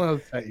think way. it will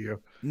upset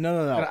you.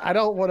 No. And I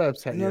don't want to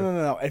upset you.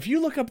 No. If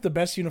you look up the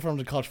best uniforms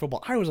in college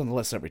football, I was on the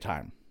list every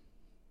time.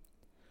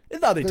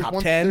 It's not the top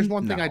 10. There's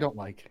one thing No. I don't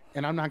like,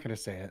 and I'm not going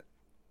to say it.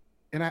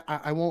 And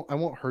I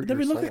won't hurt. Did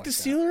we your look soul like the that.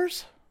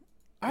 Steelers?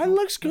 It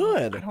looks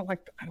good. I don't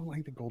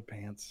like the gold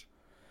pants.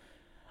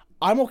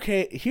 I'm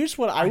okay. Here's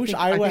what I wish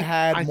Iowa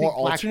had I more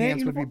think black alternate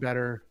pants would be uniform.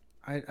 better.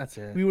 That's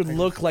it. We would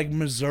look like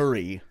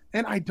Missouri,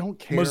 and I don't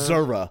care.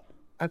 Missouri,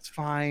 That's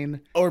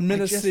fine. or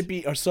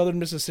Mississippi, or Southern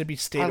Mississippi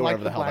State, I or like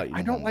whatever the hell that black. I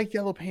uniform. don't like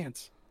yellow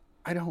pants.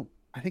 I don't.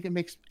 I think it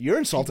makes. You're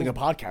insulting a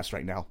podcast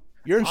right now.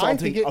 You're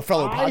insulting a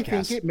fellow I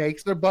podcast. think it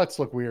makes their butts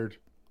look weird.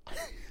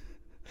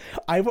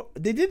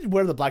 They did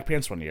wear the black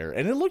pants one year,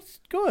 and it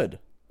looked good.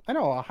 I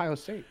know Ohio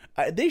State.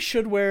 They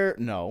should wear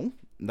no.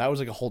 That was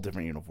like a whole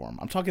different uniform.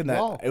 I'm talking that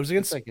Well, it was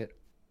against like it.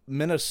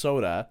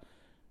 Minnesota.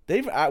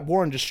 They've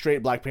worn just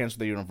straight black pants with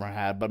the uniform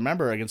had, but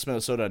remember against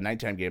Minnesota, a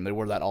nighttime game, they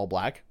wore that all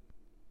black.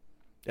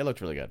 It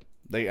looked really good.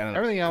 They ended up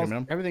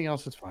Everything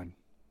else is fine.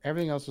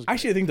 Everything else is.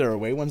 Actually, I think their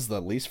away one's the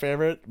least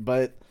favorite,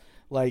 but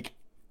like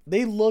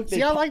they look.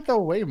 See, I like the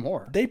way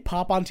more. They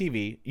pop on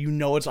TV. You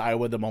know it's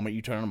Iowa the moment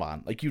you turn them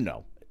on. Like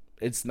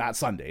it's not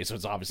Sunday, so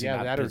it's obviously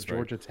not that Pittsburgh.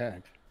 or Georgia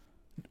Tech.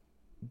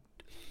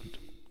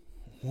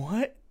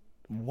 What?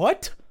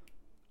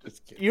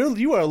 Just kidding.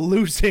 You are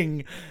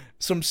losing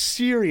some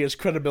serious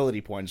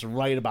credibility points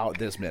right about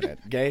this minute.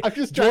 Okay, I'm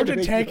just trying to Georgia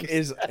make Tech you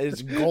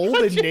is gold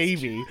and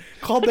navy,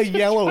 called the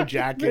Yellow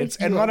Jackets,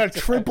 and you run a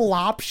upset. triple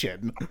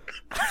option.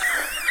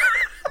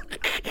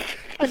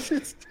 I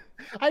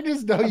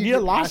just know Have you you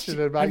get lost?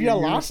 passionate about Have you your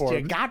lost your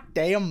uniforms.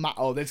 goddamn?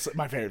 Oh, that's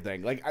my favorite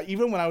thing. Like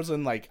even when I was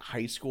in like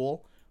high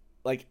school,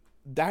 like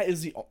that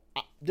is the.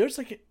 There's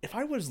like if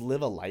I was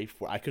live a life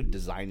where I could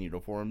design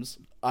uniforms,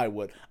 I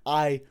would.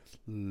 I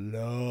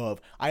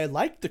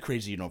like the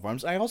crazy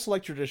uniforms. I also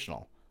like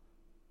traditional.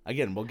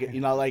 Again, we'll get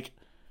like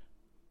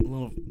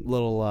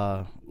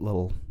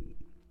little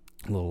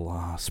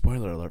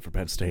spoiler alert for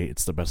Penn State.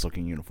 It's the best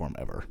looking uniform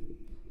ever.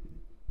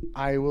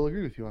 I will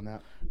agree with you on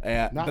that.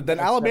 But then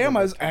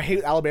I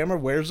hate Alabama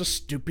wears a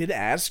stupid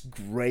ass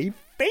gray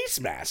face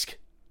mask.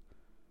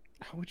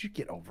 How would you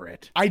get over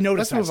it? I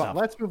noticed Let's that move on.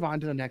 stuff. Let's move on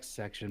to the next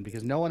section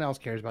because no one else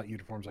cares about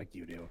uniforms like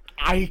you do.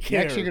 I care.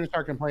 Next, you're going to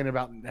start complaining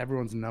about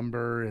everyone's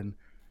number and.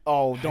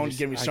 Oh, don't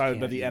get me I started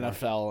can't with the do that.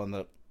 NFL and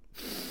the.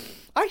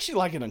 I actually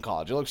like it in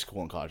college. It looks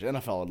cool in college.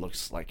 NFL, it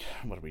looks like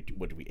what are we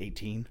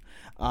 18?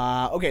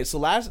 Okay, so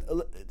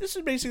this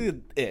is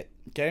basically it.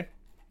 Okay,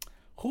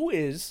 who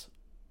is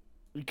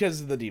because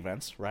of the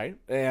defense, right?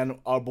 And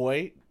our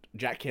boy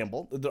Jack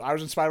Campbell. I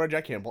was inspired by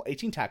Jack Campbell.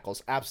 18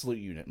 tackles, absolute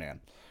unit, man.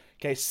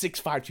 Okay,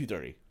 6'5",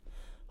 230.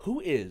 Who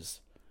is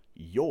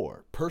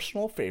your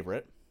personal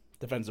favorite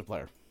defensive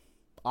player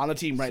on the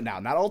team right now?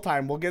 Not all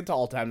time. We'll get to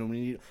all time,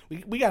 and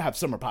we gotta have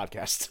summer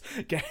podcasts.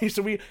 Okay,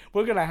 so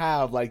we're gonna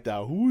have like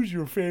the who's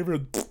your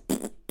favorite.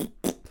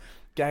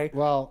 Okay,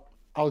 Well,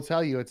 I'll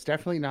tell you, it's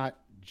definitely not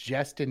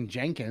Justin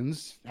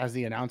Jenkins, as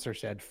the announcer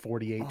said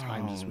 48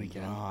 times this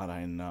weekend. God,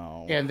 I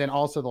know. And then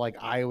also the like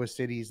Iowa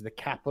City's the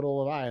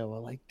capital of Iowa.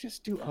 Like,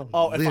 just do a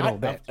Oh, little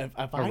bit if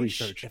of I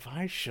research. if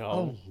I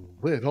show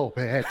A little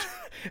bit.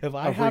 if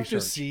I of have to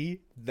research.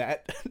 see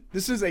that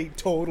this is a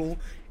total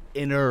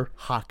inner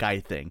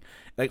Hawkeye thing.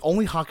 Like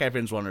only Hawkeye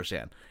fans will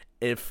understand.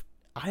 If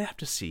I have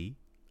to see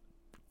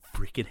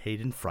freaking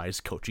Hayden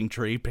Fry's coaching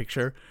tree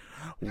picture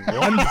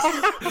one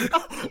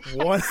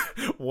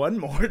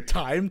more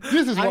time.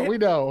 This is what we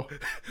know.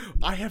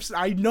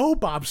 I know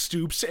Bob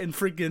Stoops and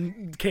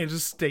freaking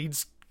Kansas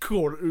State's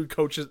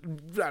coaches.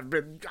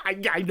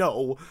 I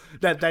know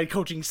that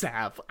coaching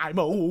staff. I'm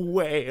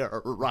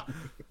aware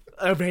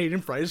of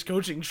Hayden Fry's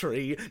coaching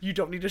tree. You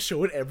don't need to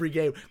show it every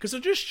game because they're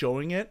just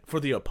showing it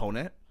for the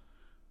opponent.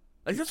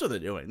 Like that's what they're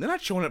doing. They're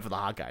not showing it for the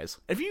Hawkeyes.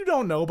 If you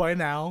don't know by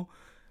now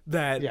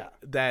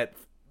that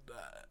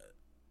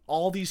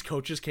all these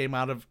coaches came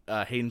out of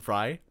Hayden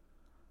Fry,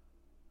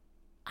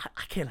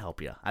 I can't help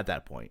you at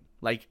that point.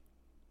 Like,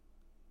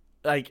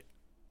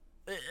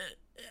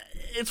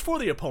 it's for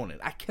the opponent.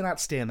 I cannot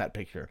stand that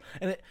picture,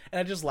 and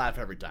I just laugh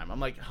every time.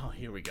 I'm like, oh,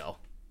 here we go.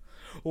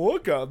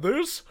 Look at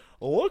this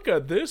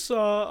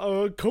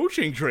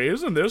coaching tree.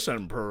 Isn't this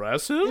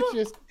impressive?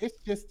 It's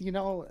just you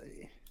know.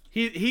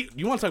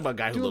 You want to talk about a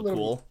guy who look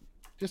cool?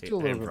 Just do a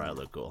little Hayden bit Fry more.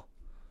 look cool.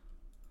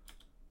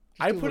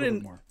 Just I do a put little in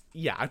bit more.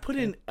 Yeah, I put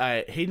in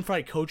Hayden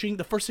Fry coaching.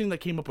 The first thing that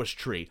came up was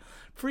tree.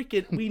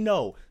 Freaking, we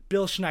know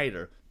Bill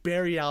Schneider,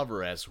 Barry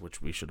Alvarez,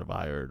 which we should have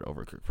hired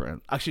over Kirk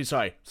Ferentz. Actually,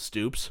 sorry,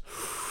 Stoops.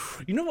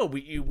 You know what?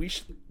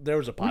 There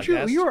was a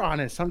podcast. You were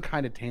on some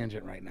kind of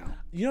tangent right now.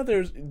 You know,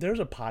 there's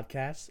a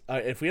podcast.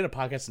 If we had a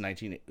podcast in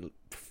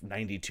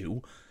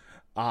 1992,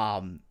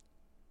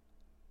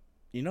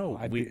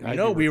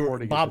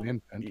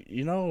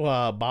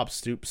 Bob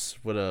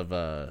Stoops would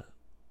have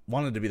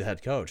wanted to be the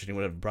head coach, and he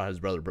would have brought his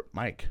brother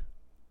Mike.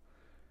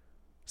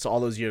 So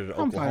all those years at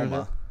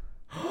Oklahoma,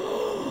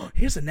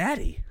 here's a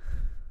natty.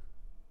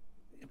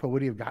 But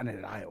would he have gotten it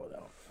at Iowa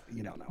though?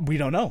 You don't know. We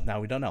don't know. Now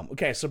we don't know.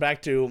 Okay, so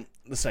back to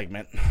the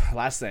segment.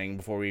 Last thing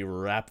before we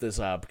wrap this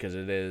up because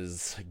it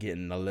is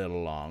getting a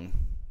little long.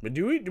 But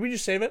do we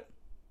just save it?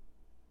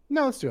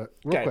 No, let's do it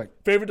real quick.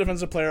 Favorite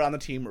defensive player on the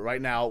team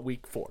right now,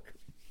 week 4.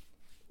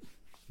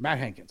 Matt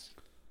Hankins.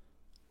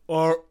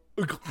 Or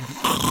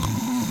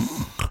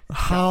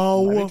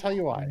how Let me tell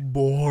you why.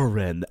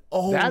 boring.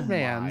 Oh, That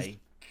man. My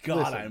God,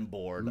 listen, I'm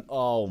bored.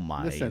 Oh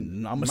my,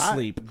 Listen, I'm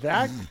asleep.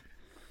 That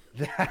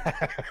okay.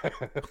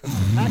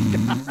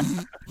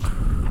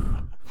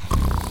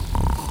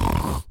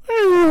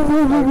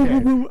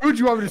 Who'd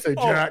you want me to say?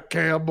 Jack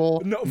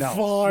Campbell? No,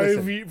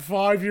 listen.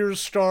 5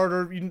 years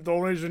starter. The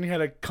only reason he had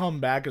to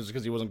come back is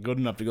because he wasn't good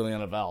enough to go to the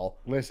NFL.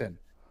 Listen,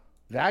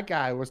 that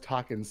guy was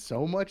talking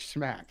so much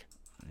smack.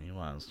 He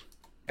was.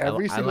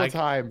 Every single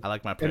time I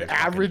like my an players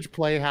average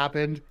play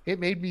happened,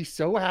 it made me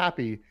so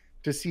happy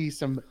to see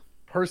some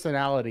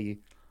personality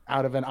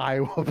out of an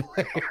Iowa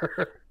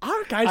player.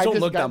 Our guys I don't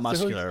just look got that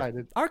so muscular.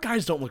 excited. Our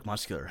guys don't look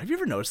muscular. Have you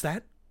ever noticed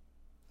that?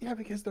 Yeah,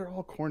 because they're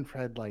all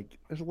corn-fed. Like,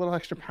 there's a little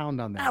extra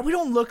pound on there. We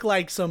don't look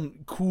like some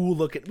cool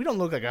looking. We don't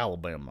look like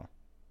Alabama.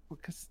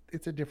 Because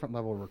it's a different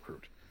level of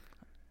recruit.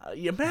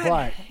 Matt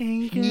But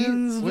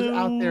Hankins he was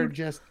out there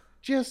dude.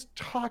 just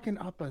talking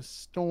up a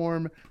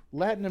storm,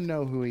 letting them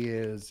know who he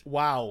is.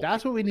 Wow,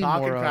 That's what we need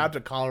talking more crap of. to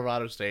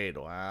Colorado State.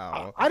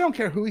 Wow. I don't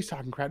care who he's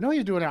talking crap. No,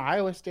 he's doing it at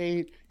Iowa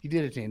State. He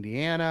did it to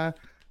Indiana.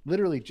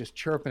 Literally just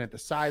chirping at the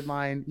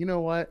sideline. You know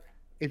what?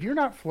 If you're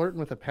not flirting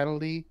with a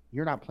penalty,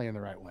 you're not playing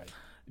the right way.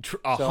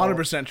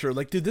 100% true.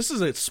 Like, dude, this is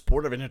a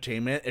sport of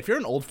entertainment. If you're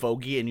an old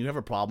fogey and you have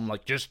a problem,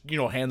 like, just,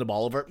 hand the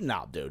ball over.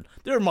 No, dude.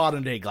 They're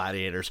modern day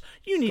gladiators.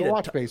 You need Go to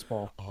watch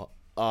baseball.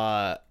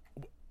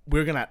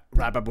 We're going to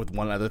wrap up with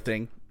one other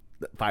thing.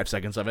 5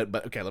 seconds of it.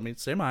 But, okay, let me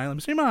say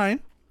mine.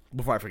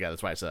 Before I forget.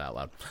 That's why I said that out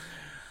loud.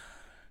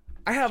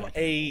 I have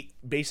a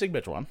basic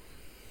bitch one.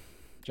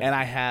 And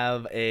I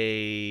have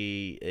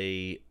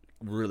a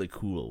really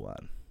cool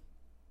one.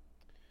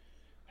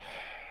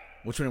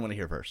 Which one do you want to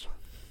hear first?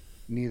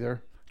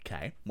 Neither.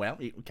 Okay, well,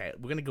 we're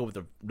going to go with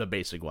the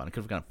basic one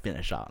because we're going to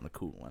finish out on the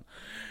cool one.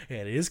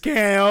 It is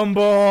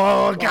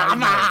Campbell.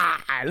 Come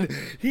on.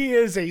 He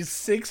is a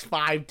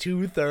 6'5",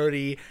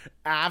 230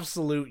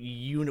 absolute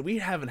unit. We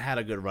haven't had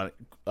a good run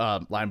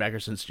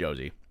linebacker since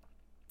Josie.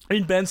 I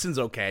mean, Benson's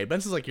okay.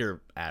 Benson's like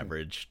your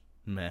average.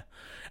 Meh.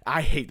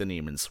 I hate the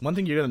Neiman's. One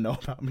thing you're going to know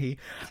about me,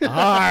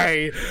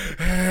 I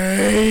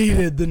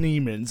hated the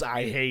Neiman's.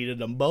 I hated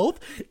them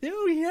both.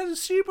 He had a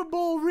Super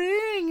Bowl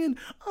ring, and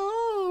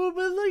but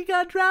look, he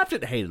got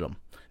drafted. Hated them.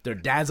 Their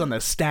dad's on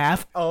the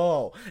staff.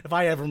 Oh, if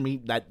I ever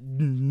meet that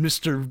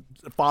Mr.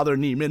 Father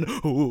Neiman,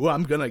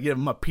 I'm going to give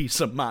him a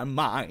piece of my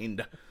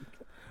mind.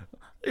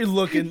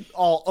 Looking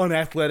all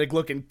unathletic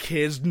looking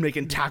kids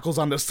making tackles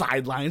on the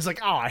sidelines.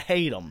 Like, I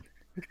hate them.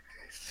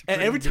 And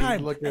every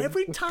time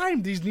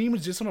these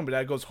Neimans did something, my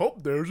dad goes, "Oh,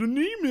 there's a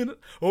Neiman.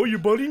 Oh, your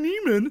buddy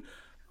Neiman."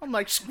 I'm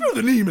like, screw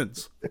the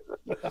Neimans.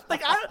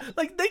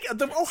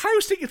 The Ohio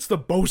State gets the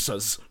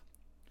Bosas.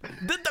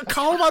 The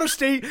Colorado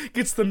State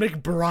gets the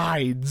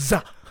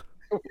McBrides.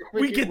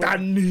 We get the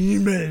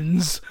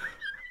Neiman's.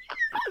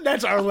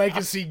 That's our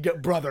legacy,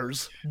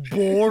 brothers.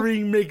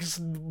 Boring mixed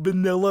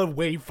vanilla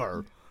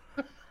wafer.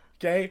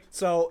 Okay,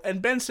 so, and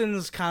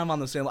Benson's kind of on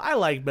the same level. I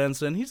like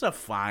Benson. He's a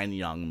fine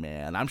young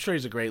man. I'm sure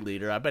he's a great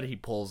leader. I bet he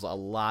pulls a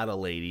lot of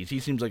ladies.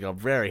 He seems like a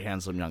very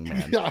handsome young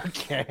man.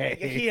 Okay.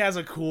 He has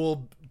a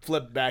cool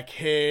flip back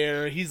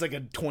hair. He's like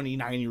a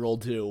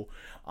 29-year-old too.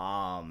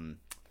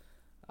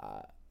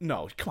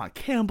 No, come on,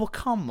 Campbell.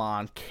 Come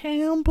on,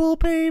 Campbell,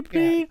 baby.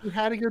 Yeah, he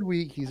had a good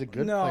week. He's a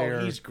good player.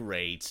 No, he's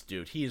great,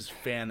 dude. He is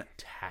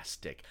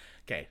fantastic.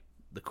 Okay,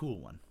 the cool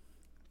one.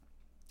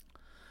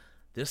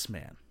 This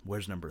man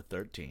wears number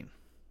 13.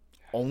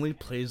 Only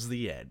plays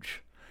the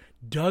edge.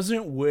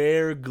 Doesn't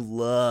wear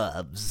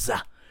gloves.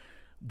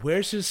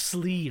 Wears his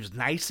sleeves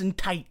nice and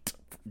tight.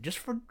 Just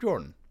for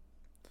Jordan.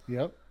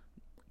 Yep.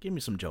 Give me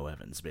some Joe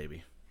Evans,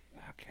 baby.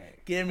 Okay.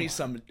 Give me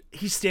some.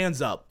 He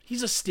stands up.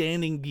 He's a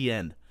standing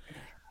DN.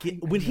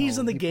 When he's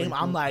in the game,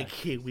 I'm like,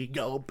 here we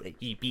go,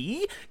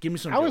 baby. Give me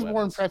some. I was Joe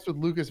more Evans. impressed with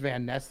Lucas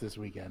Van Ness this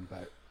weekend,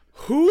 but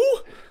Who?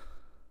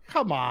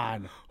 come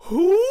on.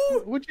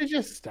 Who? Would you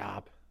just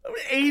stop?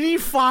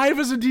 85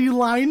 as a D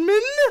lineman?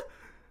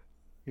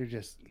 You're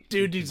just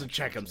Dude needs to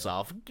check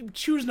himself.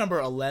 Choose number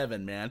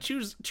 11, man.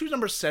 Choose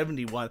number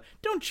 71.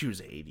 Don't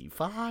choose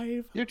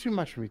 85. You're too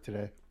much for me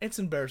today. It's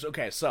embarrassing.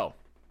 Okay, so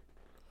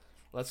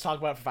let's talk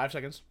about it for 5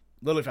 seconds.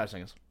 Literally 5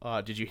 seconds.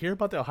 Did you hear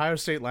about the Ohio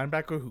State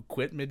linebacker who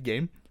quit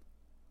mid-game?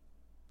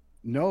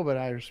 No, but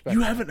I respect.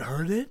 You that. haven't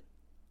heard it?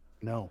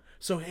 No.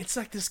 So it's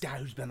like this guy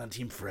who's been on the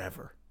team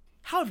forever.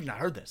 How have you not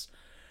heard this?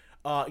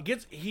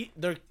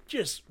 They're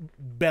just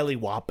belly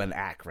whopping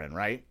Akron,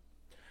 right?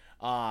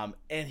 And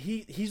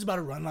he's about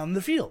to run on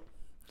the field,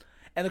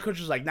 and the coach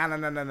was like, "No.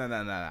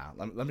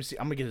 Let me see.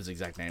 I'm gonna get his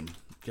exact name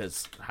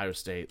because Ohio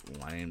State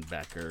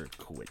linebacker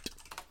quit."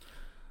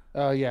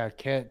 Oh yeah,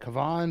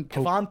 Kavon.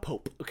 Kevon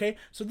Pope. Okay,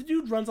 so the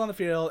dude runs on the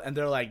field, and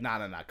they're like,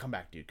 "No, come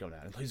back, dude, come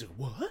down." And he's like,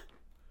 "What?"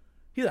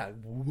 He's like,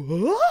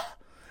 "What?"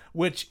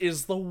 Which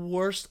is the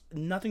worst.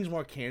 Nothing's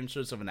more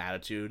cancerous of an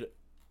attitude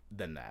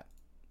than that.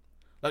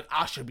 Like,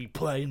 I should be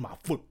playing my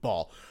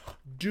football.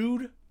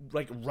 Dude,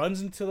 like,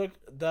 runs into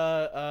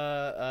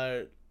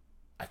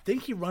I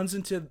think he runs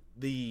into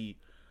the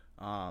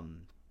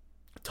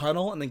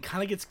tunnel and then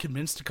kind of gets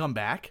convinced to come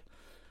back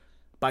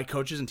by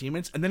coaches and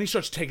teammates. And then he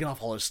starts taking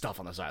off all his stuff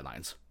on the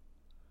sidelines.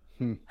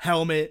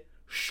 Helmet,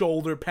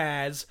 shoulder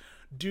pads.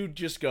 Dude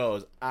just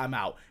goes, I'm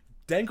out.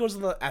 Then goes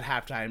at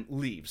halftime,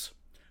 leaves.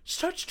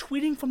 Starts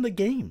tweeting from the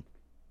game.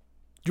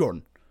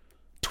 Jordan,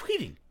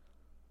 tweeting.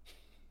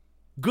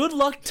 Good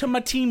luck to my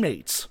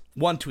teammates.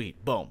 One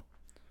tweet. Boom.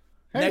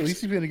 Hey, at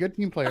least he's been a good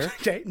team player.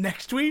 Okay,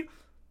 next tweet.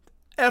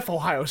 F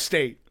Ohio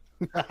State.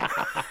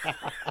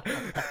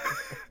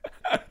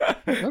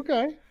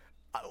 Okay.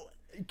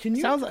 Can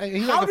you? Sounds like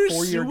he's like a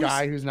 4-year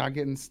guy who's not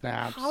getting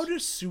snaps. How to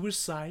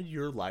suicide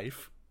your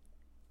life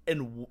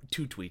in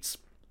 2 tweets?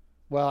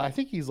 Well, I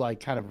think he's like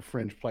kind of a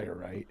fringe player,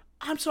 right?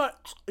 I'm sorry.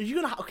 Are you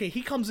gonna? Okay,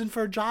 he comes in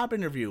for a job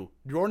interview.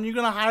 Jordan, you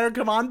gonna hire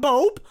Kevon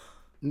Pope?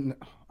 No.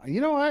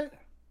 You know what?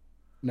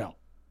 No.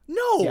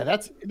 No. Yeah,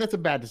 that's a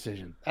bad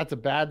decision. That's a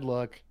bad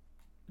look.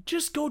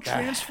 Just go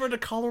transfer to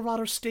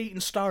Colorado State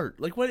and start.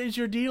 Like, what is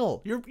your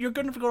deal? You're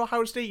going to go to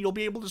Ohio State. You'll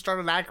be able to start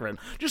at Akron.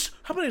 Just,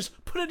 how about this?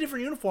 Put a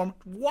different uniform,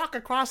 walk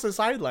across the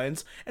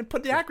sidelines, and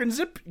put the Akron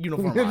zip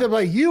uniform They're on.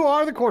 like, you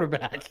are the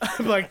quarterback.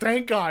 I'm like,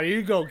 thank God. Here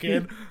you go,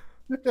 kid.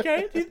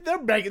 Okay?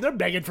 They're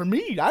begging for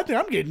me. I think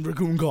I'm getting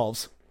raccoon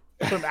calls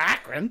from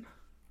Akron.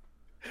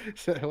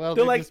 So, well,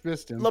 They're they like,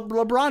 dismissed him.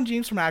 LeBron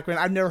James from Akron.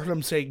 I've never heard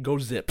him say, go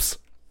Zips.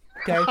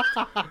 Okay.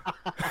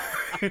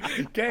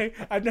 Okay.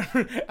 I've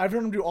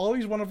heard him do all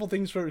these wonderful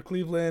things for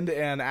Cleveland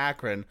and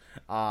Akron,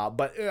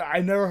 but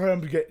I never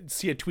heard him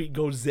see a tweet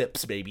go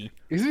Zips, baby.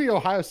 Is he an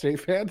Ohio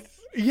State fan?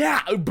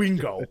 Yeah,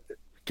 bingo.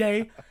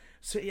 Okay.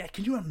 So yeah,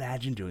 can you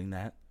imagine doing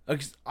that?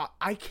 Like,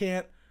 I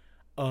can't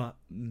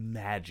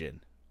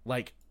imagine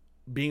like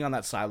being on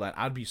that sideline.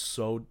 I'd be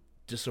so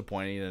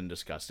disappointed and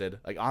disgusted,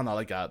 like on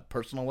a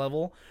personal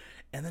level,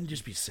 and then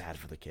just be sad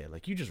for the kid.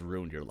 Like, you just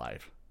ruined your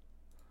life.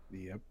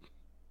 Yep.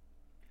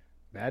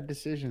 Bad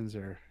decisions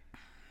are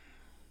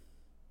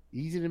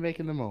easy to make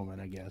in the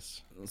moment, I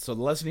guess. So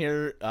the lesson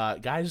here,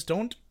 guys,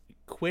 don't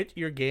quit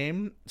your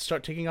game.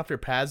 Start taking off your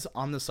pads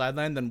on the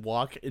sideline, then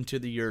walk into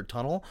your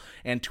tunnel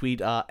and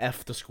tweet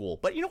F the school.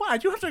 But you know what? I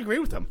do have to agree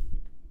with him.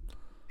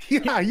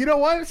 Yeah, you know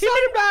what?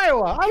 Southern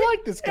Iowa. I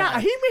like this guy. Yeah,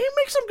 he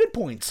makes some good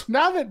points.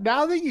 Now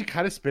that you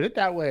kind of spin it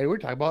that way, we're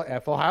talking about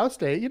F Ohio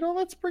State. You know,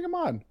 let's bring him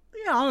on.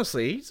 Yeah,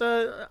 honestly,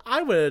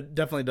 Iowa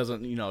definitely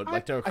doesn't,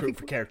 like to recruit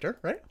for character,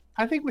 right?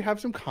 I think we have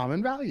some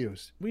common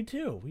values. We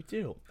do.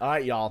 All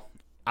right, y'all.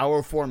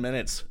 Hour 4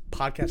 minutes.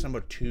 Podcast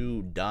number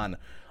 2 done.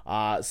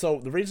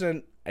 So the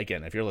reason,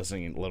 again, if you're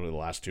listening literally the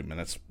last 2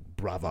 minutes,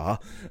 brava.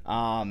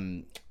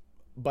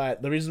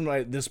 But the reason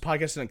why this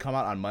podcast didn't come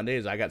out on Monday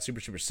is I got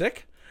super, super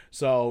sick.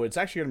 So it's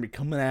actually going to be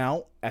coming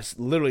out as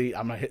literally,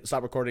 I'm going to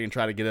stop recording and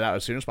try to get it out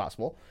as soon as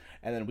possible.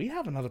 And then we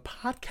have another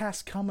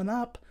podcast coming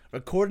up,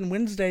 recording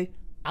Wednesday,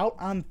 out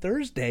on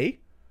Thursday.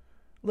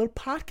 A little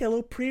podcast, a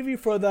little preview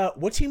for the...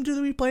 What team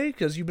do we play?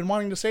 Because you've been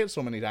wanting to say it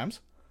so many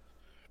times.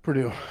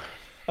 Purdue.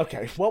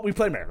 Okay, well, we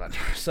play Maryland.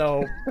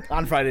 So,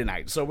 on Friday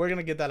night. So, we're going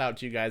to get that out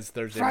to you guys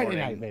Thursday morning.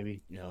 Friday night,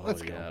 baby. Oh,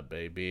 Let's yeah, go.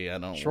 baby. I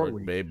don't Short work,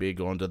 week. baby.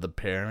 Going to the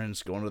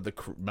parents. Going to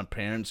my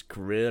parents'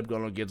 crib.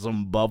 Going to get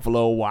some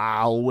Buffalo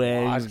Wild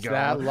Wings. Watch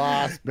that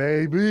loss,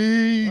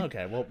 baby.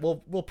 Okay, well,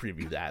 we'll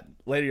preview that.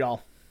 Later,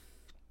 y'all.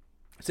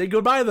 Say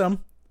goodbye to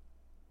them.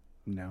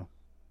 No.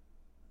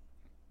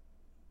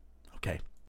 Okay.